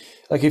interesting.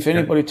 Like if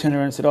anybody turned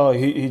around and said, "Oh,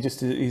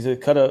 he's a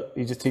cutter.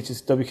 He just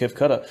teaches WKF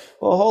cutter."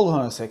 Well, hold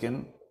on a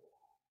second.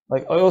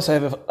 Like I also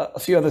have a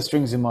few other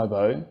strings in my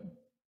bow,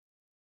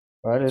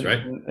 right? That's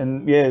right.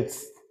 And yeah,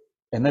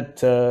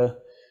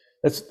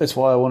 that's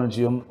why I wanted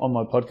you on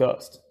my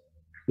podcast.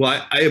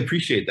 Well, I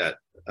appreciate that.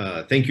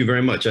 Thank you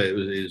very much. It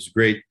was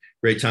great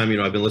time.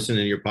 I've been listening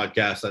to your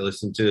podcast. I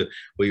listened to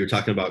what you were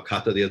talking about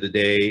kata the other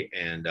day,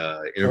 and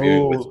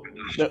interviewing with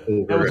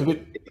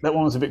that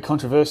one was a bit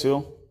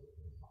controversial.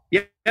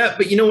 Yeah,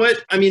 but you know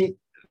what? I mean,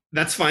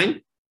 that's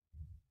fine.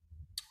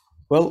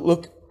 Well,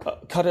 look,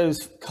 kata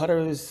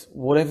is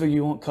whatever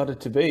you want kata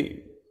to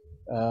be,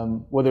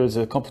 whether it's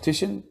a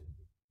competition,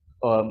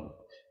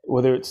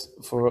 whether it's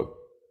for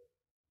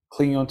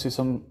clinging onto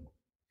some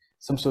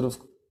sort of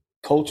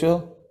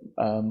culture,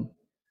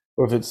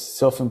 or if it's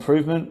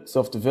self-improvement,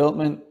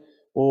 self-development,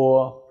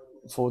 or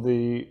for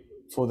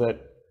that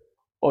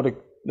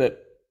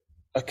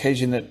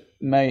occasion that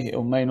may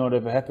or may not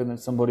ever happen, that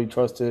somebody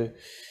tries to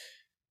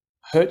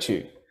hurt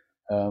you.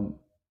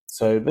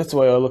 So that's the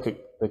way I look at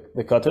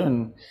the kata.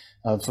 And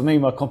for me,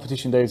 my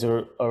competition days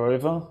are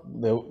over.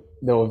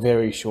 They were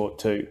very short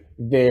too,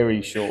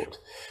 very short.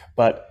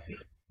 But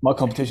my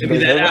competition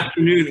days that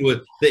afternoon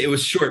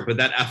was short, but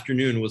that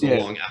afternoon was a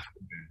long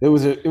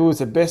afternoon. It was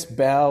the best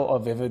bow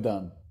I've ever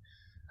done.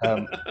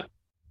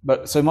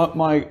 But so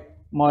my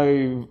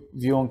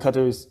view on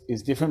kata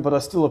is different, but I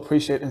still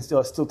appreciate and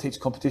I still teach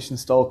competition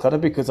style kata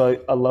because I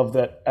love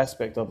that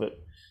aspect of it.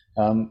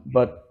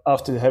 But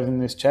after having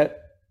this chat,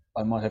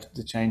 I might have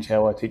to change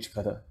how I teach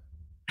kata.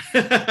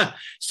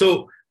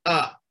 So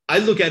I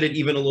look at it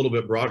even a little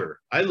bit broader.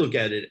 I look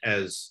at it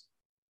as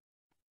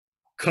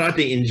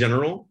karate in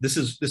general. This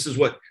is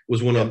what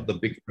was one of the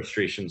big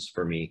frustrations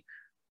for me.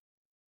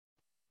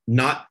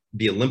 Not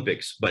the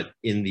Olympics, but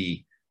in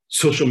the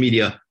social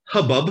media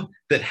hubbub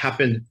that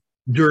happened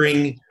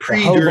during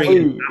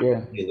the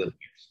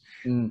Olympics,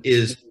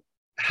 is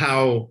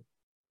how,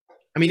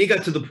 I mean, it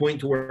got to the point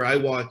to where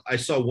I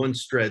saw one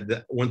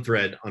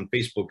thread on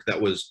Facebook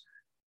that was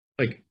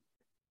like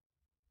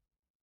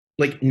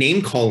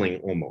name calling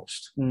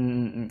almost.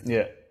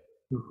 Yeah.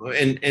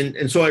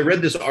 And so I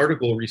read this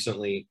article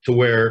recently to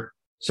where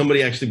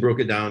somebody actually broke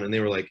it down, and they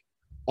were like,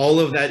 all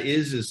of that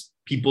is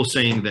people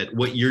saying that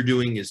what you're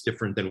doing is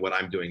different than what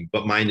I'm doing,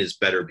 but mine is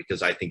better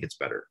because I think it's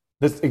better.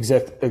 That's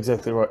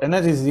exactly right. And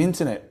that is the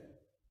internet.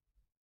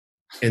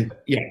 And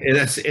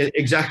that's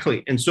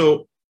exactly. And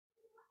so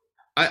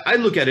I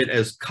look at it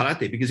as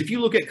karate, because if you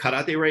look at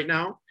karate right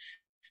now,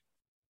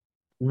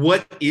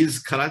 what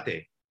is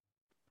karate?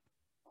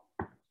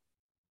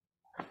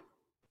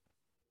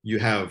 You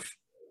have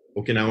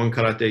Okinawan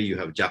karate, you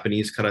have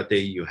Japanese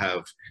karate, you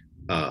have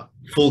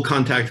full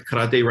contact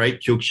karate, right?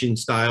 Kyokushin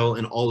style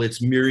and all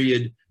its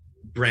myriad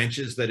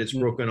branches that it's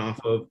broken off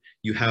of.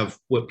 You have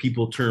what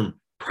people term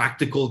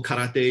practical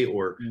karate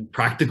or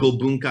practical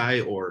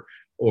bunkai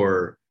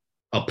or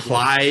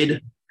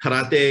applied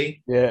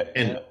karate. Yeah.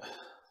 And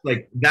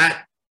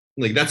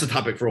that's a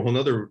topic for a whole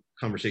nother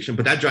conversation,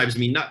 but that drives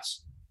me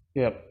nuts.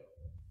 Yeah.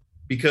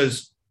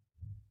 Because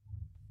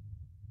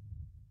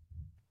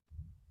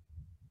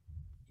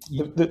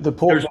the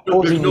pause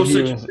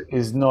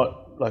is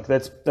not like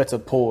that's a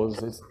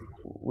pause.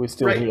 We're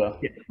still here.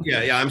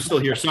 Yeah. I'm still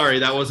here. Sorry,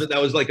 that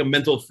was like a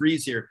mental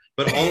freeze here.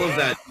 But all of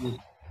that,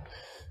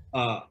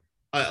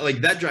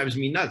 that drives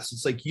me nuts.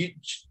 It's like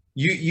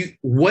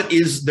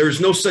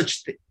there's no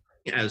such thing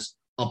as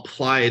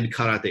applied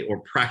karate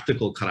or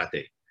practical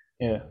karate.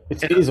 Yeah,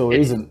 it is or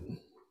isn't.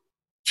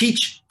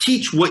 Teach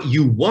what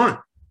you want.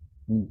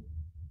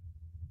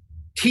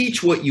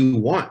 Teach what you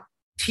want.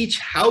 Teach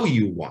how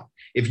you want.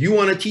 If you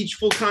want to teach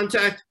full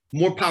contact,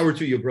 more power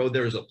to you, bro.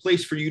 There is a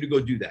place for you to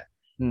go do that.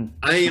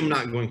 I am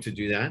not going to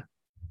do that,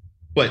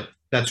 but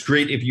that's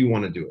great if you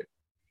want to do it.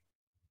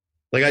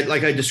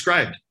 Like I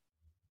described,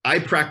 I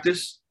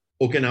practice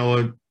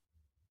Okinawa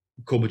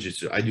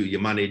Kobujutsu. I do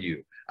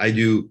Yamane-ryu. I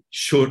do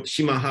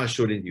Shimaha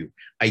Shorin-ryu.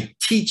 I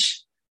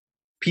teach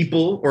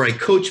people, or I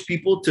coach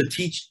people to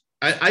teach.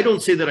 I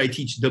don't say that I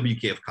teach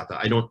WKF kata.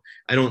 I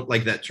don't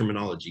like that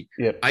terminology.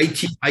 Yeah.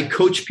 I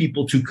coach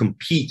people to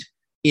compete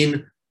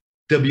in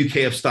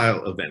WKF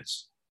style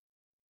events.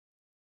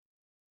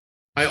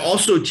 I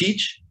also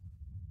teach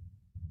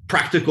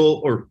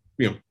practical, or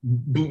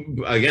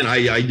again,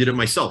 I did it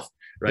myself,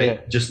 right?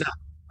 Yeah. Just now,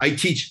 I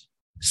teach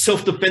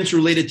self-defense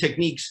related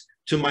techniques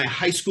to my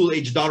high school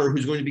age daughter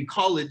who's going to be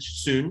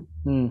college soon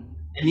and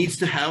needs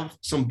to have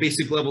some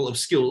basic level of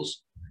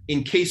skills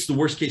in case the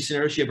worst case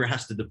scenario she ever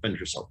has to defend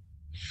herself.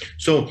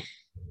 So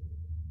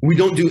we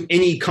don't do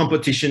any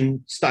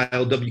competition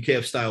style,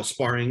 WKF style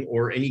sparring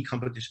or any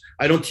competition.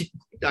 I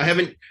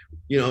haven't,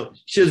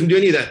 she doesn't do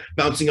any of that,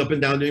 bouncing up and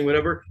down, doing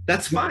whatever.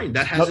 That's fine.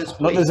 That has its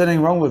place. Not there's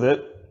anything wrong with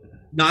it.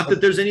 Not that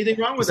there's anything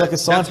wrong with it.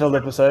 It's like a Seinfeld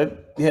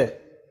episode. Yeah.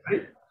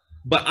 Right?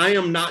 But I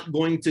am not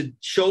going to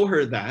show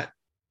her that,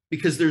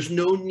 because there's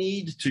no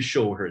need to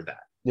show her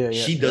that. Yeah.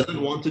 She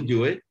doesn't want to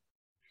do it.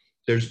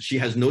 She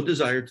has no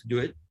desire to do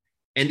it.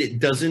 And it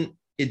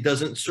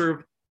doesn't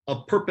serve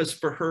a purpose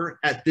for her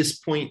at this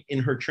point in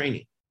her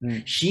training.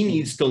 Mm. She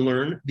needs to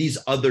learn these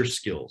other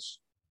skills.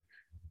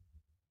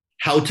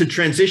 How to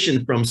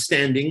transition from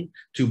standing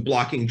to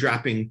blocking,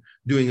 dropping,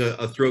 doing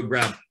a throat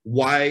grab,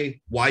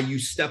 why you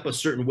step a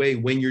certain way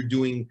when you're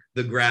doing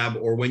the grab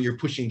or when you're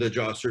pushing the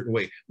jaw a certain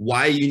way,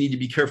 why you need to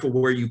be careful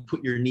where you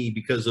put your knee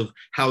because of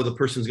how the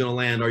person's going to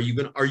land.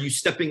 Are you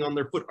stepping on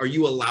their foot? Are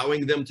you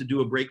allowing them to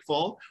do a break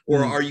fall,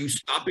 or are you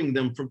stopping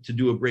them to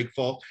do a break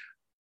fall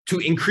to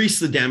increase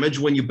the damage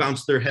when you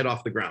bounce their head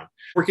off the ground?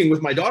 Working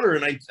with my daughter,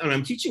 and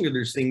I'm teaching her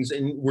these things,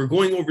 and we're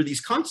going over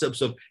these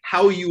concepts of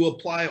how you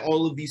apply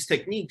all of these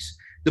techniques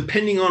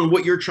depending on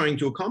what you're trying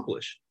to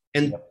accomplish.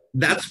 And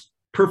that's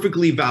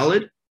perfectly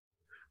valid.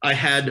 I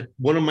had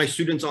one of my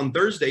students on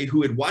Thursday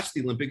who had watched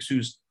the Olympics,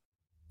 who's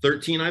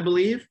 13, I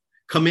believe,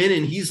 come in,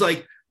 and he's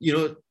like,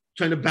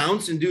 trying to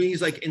bounce and doing,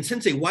 he's like, and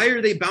sensei, why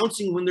are they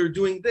bouncing when they're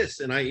doing this?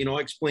 And I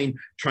explained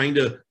trying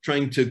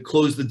to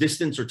close the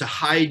distance, or to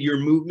hide your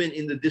movement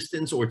in the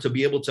distance, or to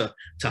be able to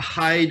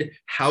hide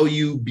how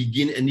you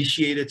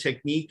initiate a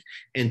technique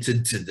and to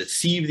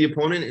deceive the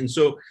opponent. And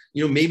so,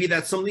 maybe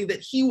that's something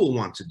that he will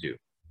want to do.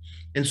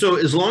 And so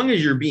as long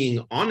as you're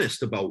being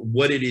honest about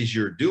what it is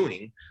you're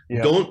doing,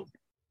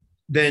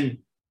 then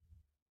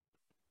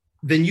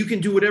you can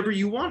do whatever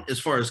you want as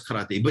far as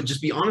karate, but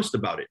just be honest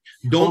about it.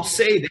 Don't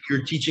say that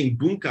you're teaching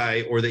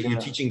bunkai or that you're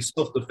teaching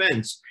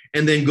self-defense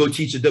and then go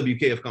teach a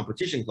WKF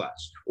competition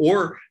class,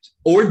 or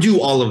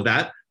do all of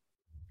that.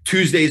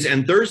 Tuesdays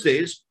and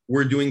Thursdays,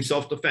 we're doing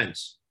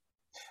self-defense.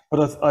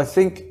 But I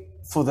think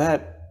for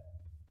that,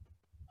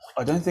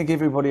 I don't think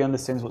everybody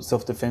understands what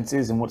self-defense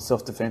is and what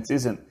self-defense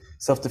isn't.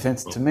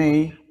 Self-defense to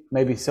me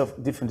may be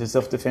different to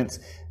self-defense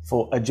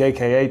for a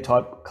JKA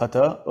type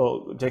kata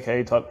or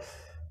JKA type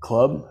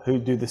club who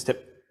do the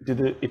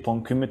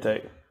ippon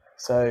kumite.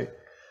 So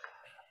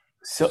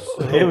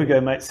here we go,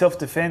 mate.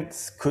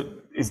 Self-defense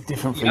is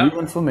different for you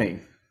and for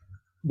me.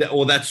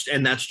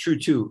 That's true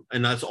too,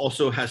 and that's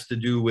also has to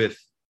do with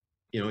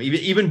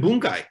even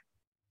bunkai,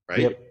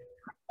 right?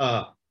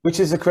 Yep.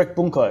 Which is the correct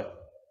bunkai?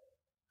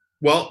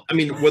 Well, I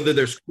mean, whether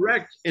there's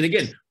correct, and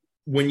again,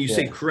 when you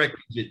say correct,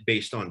 is it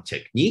based on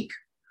technique,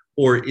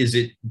 or is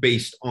it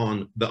based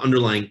on the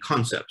underlying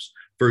concepts?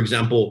 For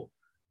example.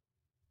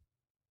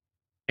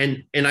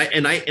 And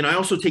I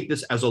also take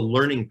this as a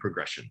learning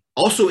progression.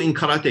 Also in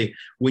karate,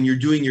 when you're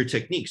doing your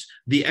techniques,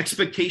 the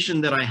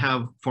expectation that I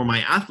have for my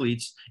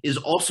athletes is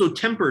also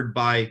tempered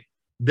by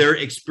their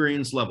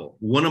experience level.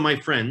 One of my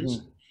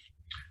friends,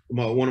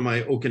 one of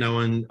my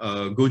Okinawan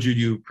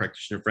Goju-ryu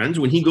practitioner friends,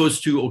 when he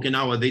goes to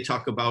Okinawa, they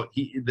talk about,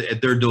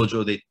 at their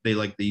dojo,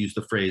 they use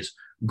the phrase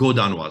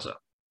Godan waza,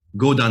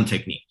 Godan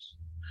techniques.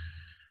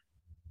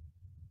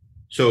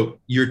 So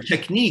your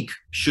technique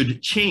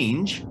should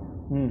change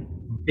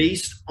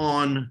based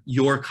on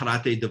your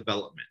karate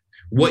development.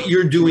 What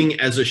you're doing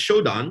as a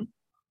shodan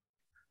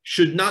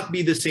should not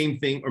be the same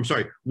thing.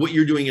 What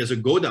you're doing as a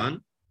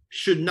godan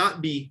should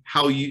not be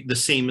the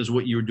same as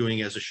what you're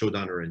doing as a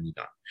shodan or a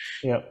nidan.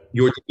 Yep.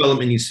 Your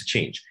development needs to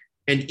change.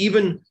 And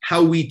even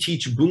how we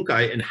teach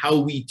bunkai and how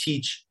we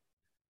teach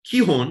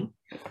kihon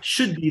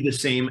should be the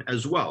same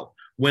as well.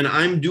 When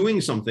I'm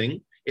doing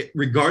something,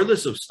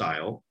 regardless of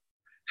style,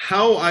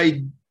 how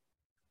I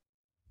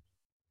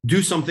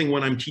do something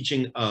when I'm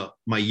teaching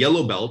my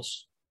yellow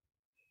belts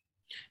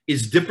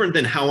is different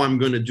than how I'm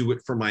going to do it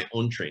for my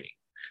own training,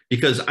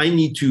 because I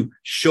need to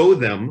show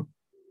them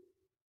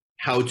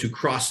how to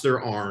cross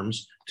their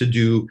arms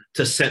to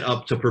set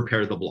up, to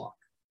prepare the block.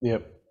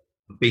 Yep.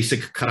 Basic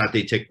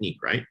karate technique,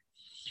 right?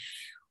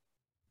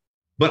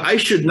 But I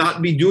should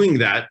not be doing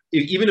that.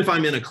 Even if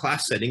I'm in a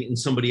class setting and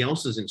somebody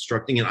else is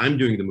instructing and I'm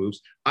doing the moves,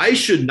 I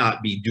should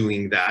not be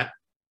doing that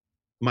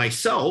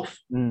myself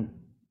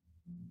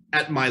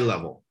at my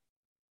level.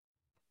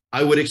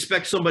 I would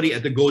expect somebody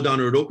at the Godan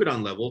or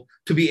Rokudan level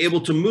to be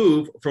able to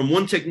move from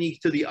one technique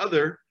to the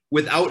other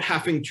without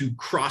having to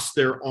cross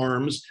their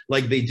arms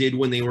like they did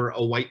when they were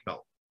a white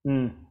belt.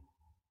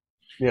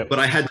 Yeah.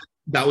 But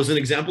that was an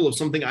example of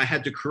something I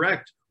had to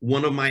correct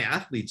one of my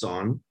athletes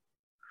on.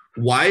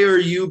 Why are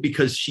you?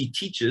 Because she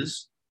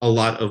teaches a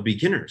lot of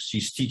beginners.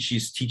 She's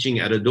teaching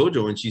at a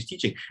dojo, and she's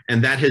teaching,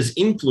 and that has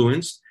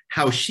influenced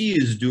how she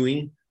is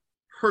doing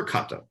her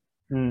kata.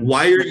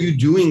 Why are you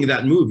doing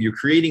that move? You're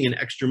creating an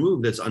extra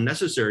move that's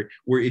unnecessary,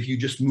 where if you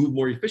just move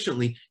more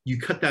efficiently, you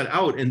cut that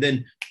out, and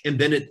then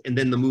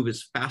the move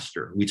is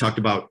faster. We talked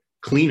about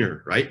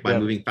cleaner, right? By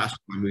moving faster,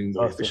 by moving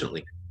more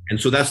efficiently. And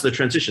so that's the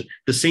transition.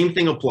 The same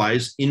thing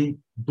applies in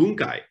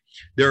bunkai.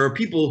 There are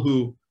people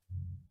who,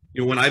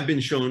 when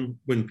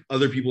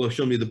other people have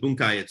shown me the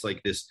bunkai, it's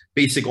like this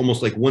basic,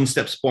 almost like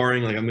one-step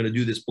sparring, like I'm going to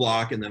do this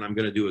block, and then I'm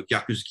going to do a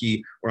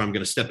gyakuzuki, or I'm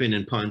going to step in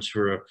and punch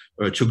for a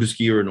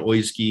chokuzuki or an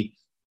oizuki.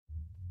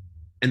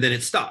 And then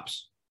it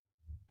stops,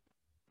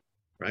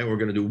 right? We're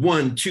going to do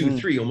 1, 2,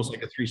 3, almost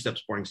like a 3-step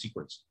sparring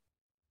sequence.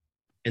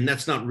 And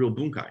that's not real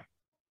bunkai.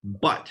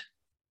 But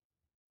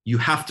you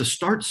have to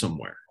start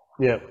somewhere.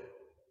 Yeah.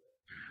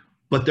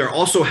 But there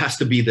also has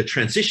to be the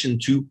transition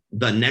to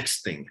the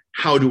next thing.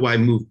 How do I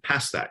move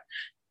past that?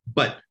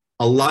 But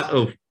a lot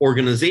of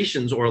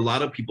organizations or a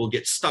lot of people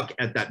get stuck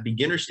at that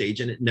beginner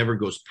stage, and it never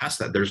goes past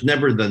that. There's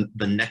never the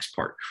next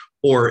part,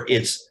 or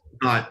it's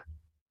not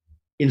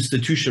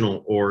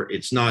institutional, or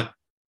it's not,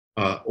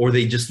 or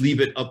they just leave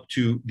it up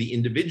to the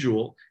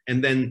individual.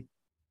 And then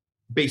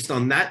based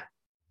on that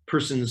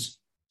person's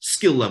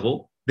skill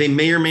level, they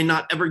may or may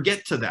not ever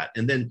get to that.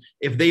 And then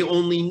if they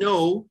only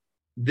know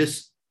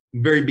this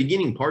very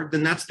beginning part,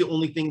 then that's the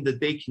only thing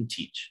that they can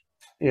teach.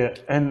 Yeah,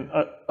 and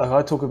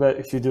I talk about,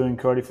 if you're doing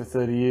karate for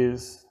 30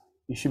 years,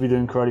 you should be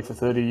doing karate for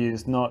 30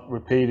 years, not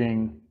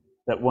repeating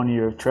that 1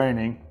 year of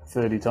training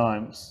 30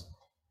 times.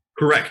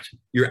 Correct.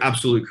 You're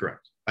absolutely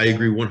correct. I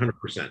agree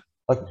 100%.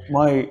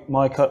 Like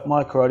my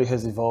karate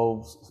has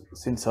evolved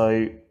since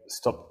I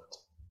stopped,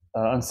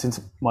 and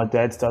since my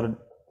dad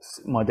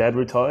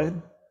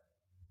retired.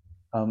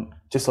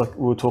 Just like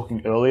we were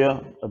talking earlier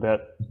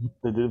about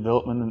the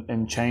development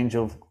and change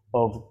of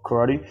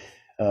karate.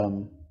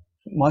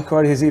 My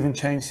karate has even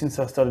changed since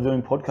I started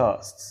doing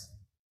podcasts,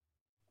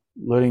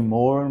 learning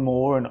more and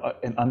more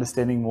and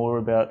understanding more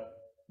about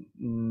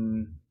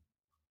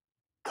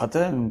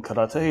kata and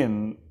karate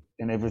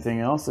and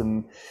everything else.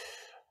 And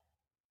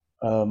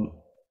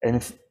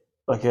if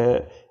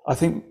I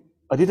think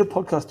I did a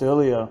podcast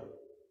earlier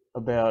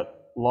about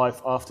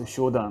life after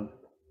Shodan,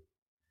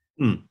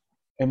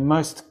 and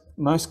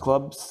most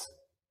clubs,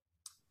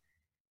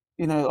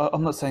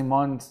 I'm not saying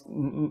mine's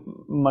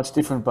much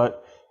different,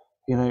 but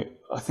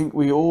I think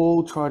we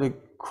all try to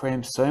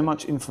cram so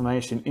much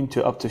information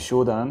into up to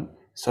Shodan,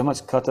 so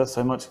much kata,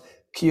 so much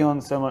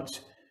kion, so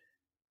much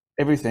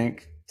everything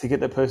to get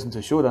that person to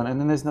Shodan, and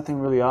then there's nothing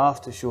really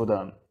after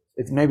Shodan.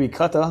 It's maybe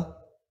kata,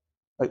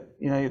 like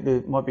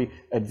there might be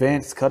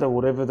advanced kata,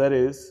 whatever that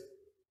is,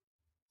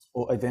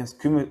 or advanced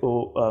kumu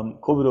or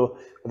kobudo,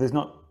 but there's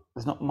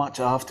not much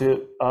after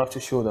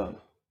Shodan.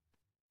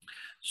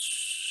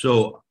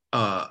 So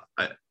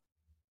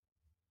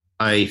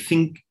I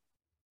think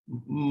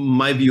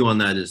my view on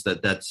that is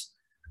that's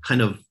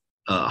kind of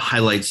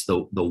highlights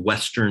the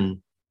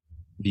Western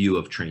view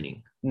of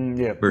training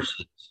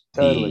versus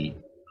the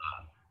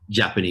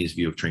Japanese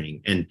view of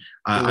training. And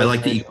I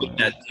like to equate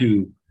that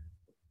to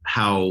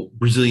how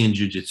Brazilian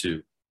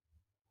Jiu-Jitsu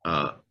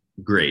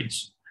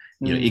grades.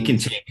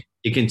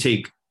 It can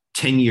take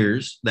 10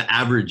 years. The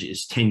average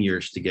is 10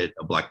 years to get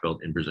a black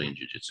belt in Brazilian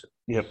Jiu-Jitsu.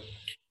 Yep.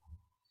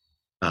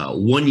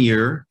 1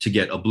 year to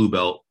get a blue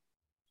belt,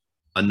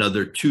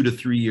 another 2 to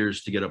 3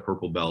 years to get a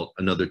purple belt,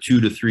 another 2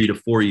 to 3 to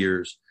 4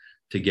 years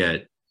to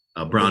get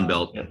a brown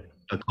belt,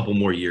 a couple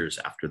more years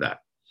after that.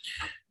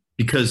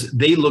 Because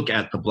they look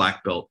at the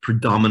black belt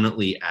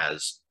predominantly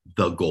as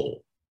the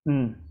goal.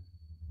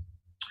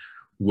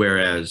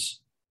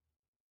 Whereas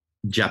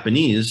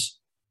Japanese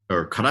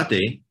or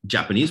karate,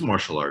 Japanese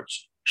martial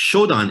arts,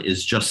 Shodan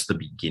is just the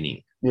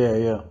beginning.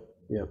 Yeah.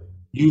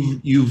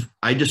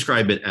 I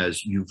describe it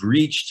as you've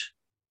reached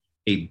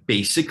a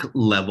basic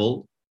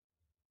level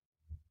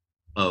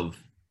of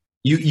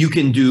you've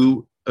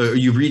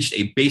reached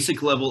a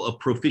basic level of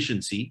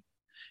proficiency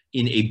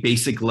in a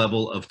basic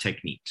level of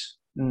techniques.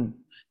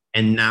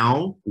 And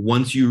now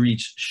once you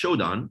reach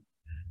Shodan,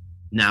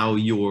 now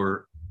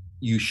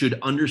you should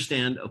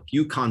understand a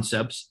few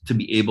concepts to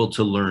be able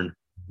to learn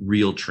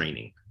real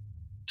training,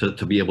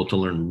 to be able to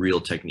learn real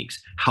techniques,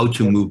 how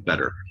to move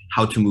better,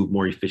 how to move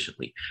more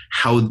efficiently,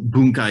 how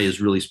bunkai is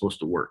really supposed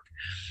to work.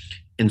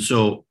 And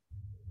so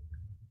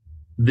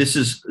this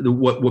is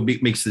what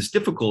makes this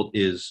difficult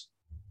is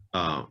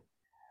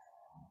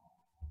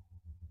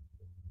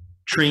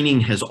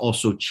training has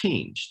also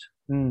changed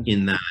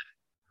in that,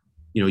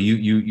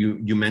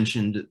 you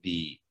mentioned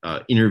the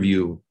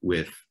interview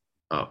with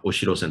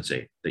Oshiro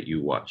Sensei that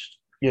you watched.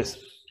 Yes.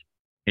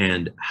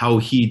 And how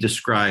he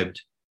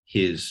described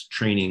his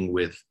training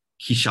with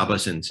Kishaba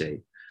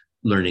Sensei,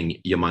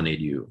 learning Yamane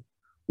Ryu,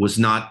 was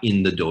not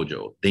in the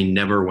dojo. They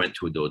never went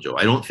to a dojo.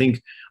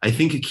 I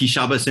think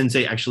Kishaba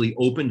Sensei actually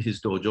opened his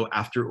dojo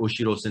after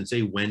Oshiro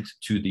Sensei went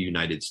to the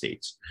United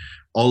States.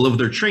 All of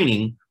their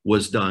training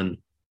was done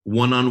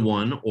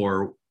one-on-one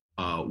or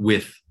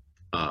with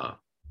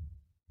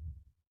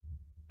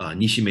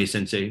Nishime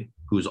Sensei,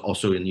 who's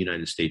also in the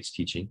United States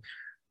teaching,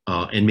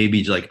 and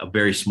maybe like a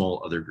very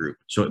small other group.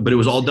 But it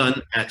was all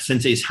done at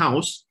Sensei's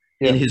house,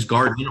 in his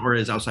garden or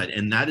his outside.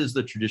 And that is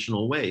the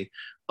traditional way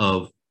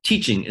of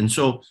teaching. And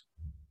so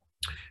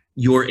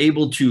you're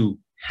able to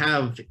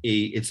have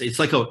it's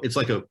like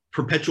a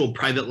perpetual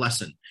private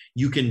lesson.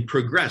 You can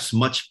progress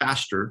much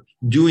faster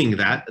doing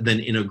that than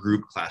in a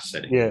group class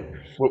setting. Yeah,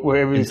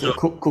 where everything's a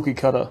cookie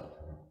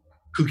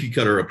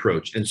cutter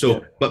approach. And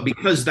so, but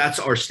because that's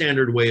our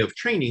standard way of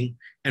training,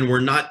 and we're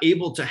not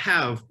able to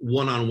have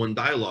one-on-one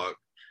dialogue,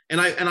 and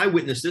I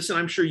witnessed this, and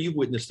I'm sure you've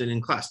witnessed it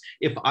in class.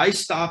 If I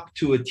stop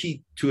to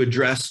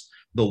address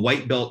the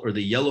white belt or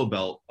the yellow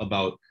belt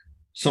about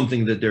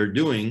something that they're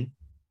doing,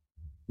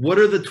 what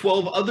are the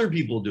 12 other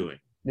people doing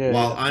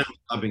while I'm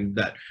stopping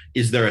that?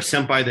 Is there a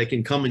senpai that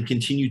can come and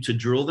continue to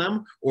drill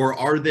them, or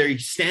are they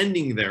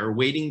standing there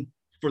waiting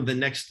for the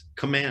next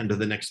command or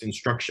the next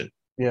instruction?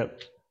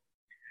 Yep.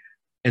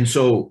 And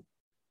so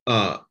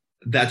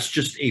that's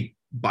just a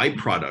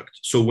byproduct.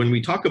 So when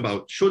we talk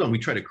about Shodan, we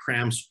try to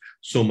cram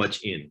so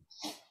much in.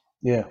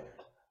 Yeah.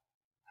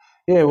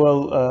 Yeah,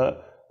 well,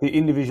 the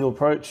individual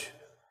approach,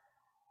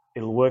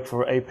 it'll work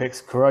for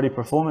Apex Karate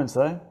Performance,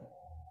 though.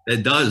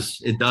 It does.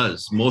 The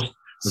vast Swings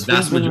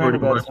and majority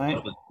of our roundabouts, mate.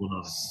 stuff is going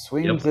on.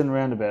 Swings and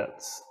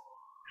roundabouts.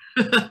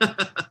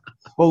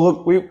 Well,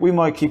 look, we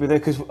might keep it there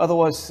because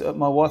otherwise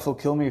my wife will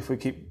kill me if we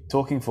keep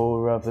talking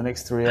for the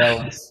next 3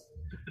 hours.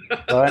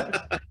 Right?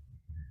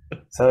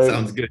 So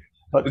sounds good.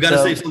 But we got to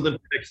save something for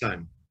next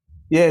time.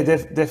 Yeah,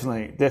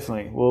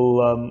 definitely.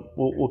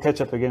 We'll catch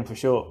up again for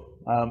sure.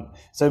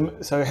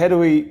 So how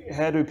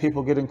do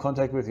people get in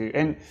contact with you?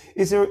 And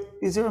is there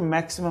a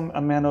maximum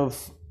amount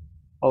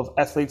of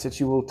athletes that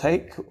you will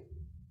take?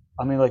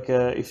 I mean, like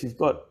if you've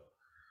got,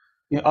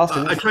 after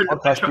I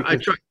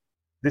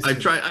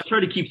try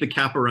to keep the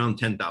cap around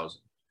 10,000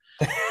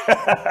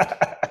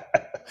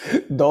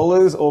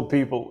 dollars or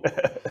people.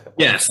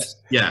 Yes.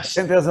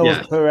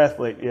 $10,000 per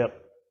athlete. Yep.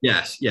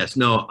 Yes.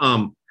 No.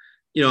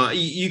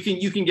 You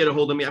can get a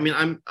hold of me. I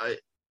mean,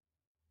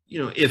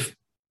 if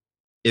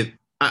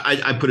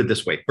I put it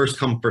this way, first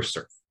come, first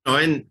serve. Oh,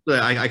 and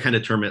I kind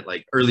of term it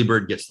like early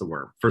bird gets the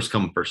worm. First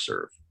come, first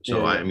serve. So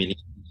yeah. I mean,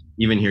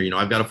 even here,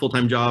 I've got a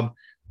full-time job.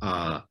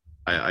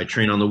 I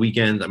train on the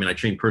weekends. I mean, I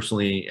train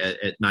personally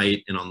at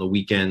night and on the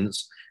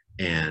weekends.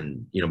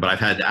 And, but I've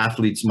had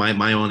athletes,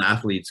 my own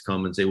athletes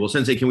come and say, well,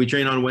 Sensei, can we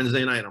train on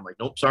Wednesday night? I'm like,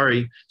 nope,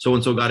 sorry.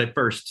 So-and-so got it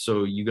first.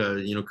 So you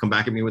got, come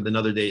back at me with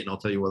another date and I'll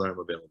tell you whether I'm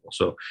available.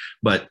 So,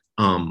 but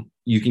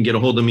you can get a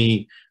hold of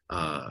me,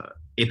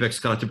 Apex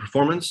Karate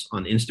Performance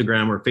on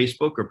Instagram or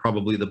Facebook are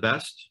probably the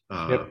best.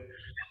 Yep.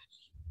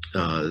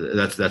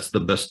 That's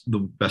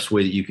the best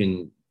way that you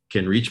can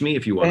reach me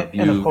if you want to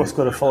view. And of course,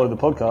 got to follow the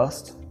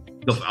podcast.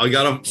 I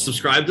got to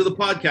subscribe to the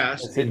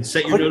podcast and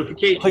set your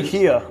notifications. Click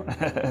here.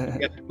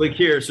 Click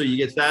here so you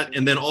get that.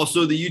 And then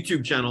also the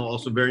YouTube channel,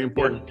 also very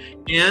important.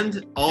 Yeah.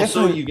 And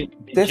also you can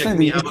check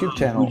me out on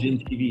channel.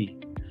 Bujin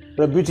TV.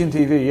 The Bujin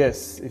TV,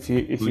 yes. If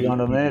you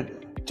aren't on there,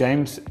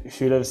 James,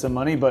 shoot over some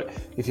money. But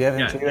if you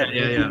haven't checked out,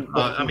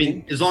 I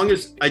mean, as long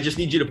as I just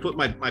need you to put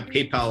my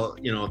PayPal,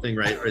 thing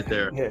right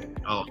there. Yeah.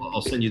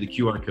 I'll send you the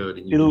QR code.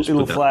 And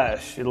it'll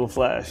flash. It'll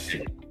flash.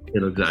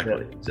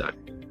 Exactly.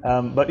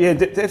 But yeah,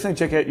 definitely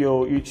check out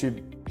your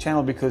YouTube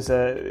channel because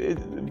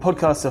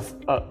podcasts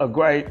are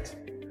great.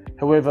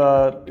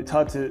 However, it's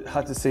hard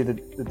to see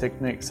the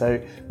technique.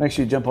 So make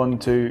sure you jump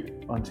onto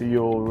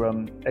your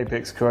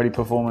Apex Karate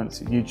Performance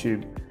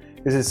YouTube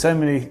because there's so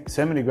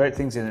many great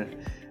things in it.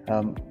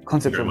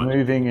 Concept of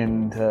moving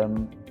and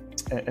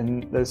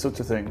those sorts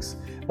of things.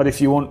 But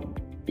if you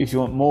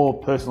want more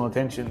personal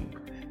attention,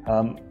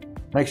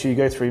 make sure you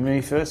go through me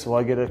first, so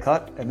I get a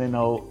cut, and then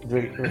I'll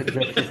direct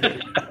you.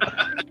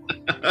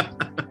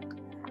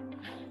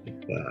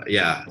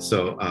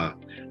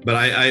 But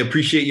I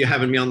appreciate you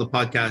having me on the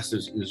podcast.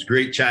 It was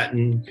great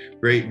chatting,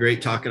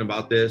 great talking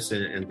about this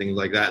and things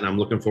like that. And I'm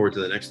looking forward to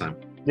the next time.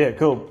 Yeah,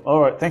 cool.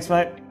 All right. Thanks,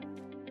 mate.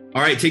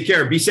 All right. Take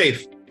care. Be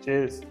safe.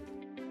 Cheers.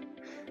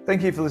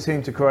 Thank you for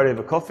listening to Karate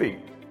Over Coffee.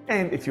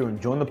 And if you're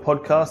enjoying the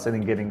podcast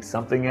and getting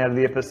something out of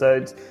the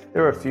episodes,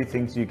 there are a few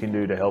things you can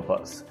do to help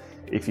us.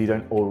 If you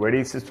don't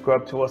already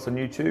subscribe to us on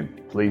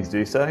YouTube, please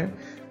do so.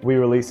 We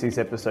release these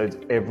episodes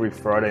every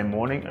Friday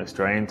morning,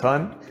 Australian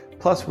time.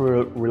 Plus, we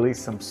release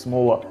some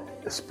smaller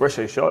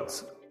espresso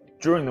shots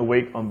during the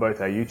week on both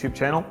our YouTube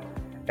channel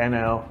and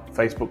our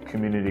Facebook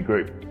community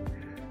group.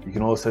 You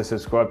can also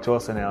subscribe to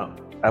us on our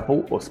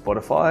Apple or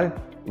Spotify.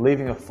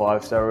 Leaving a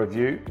 5-star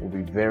review will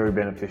be very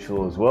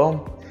beneficial as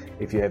well.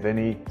 If you have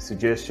any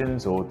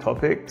suggestions or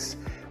topics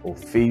or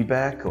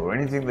feedback or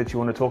anything that you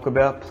want to talk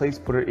about, please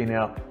put it in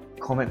our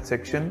comment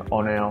section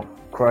on our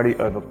Karate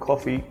Over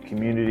Coffee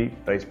community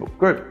Facebook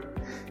group.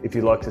 If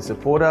you'd like to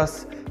support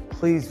us,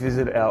 please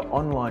visit our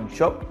online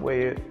shop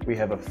where we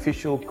have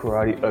official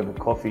Karate Over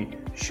Coffee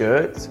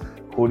shirts,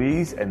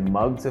 hoodies and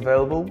mugs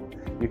available.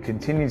 Your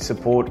continued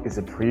support is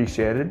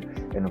appreciated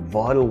and a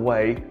vital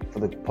way for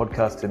the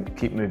podcast to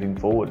keep moving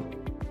forward.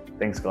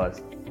 Thanks,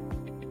 guys.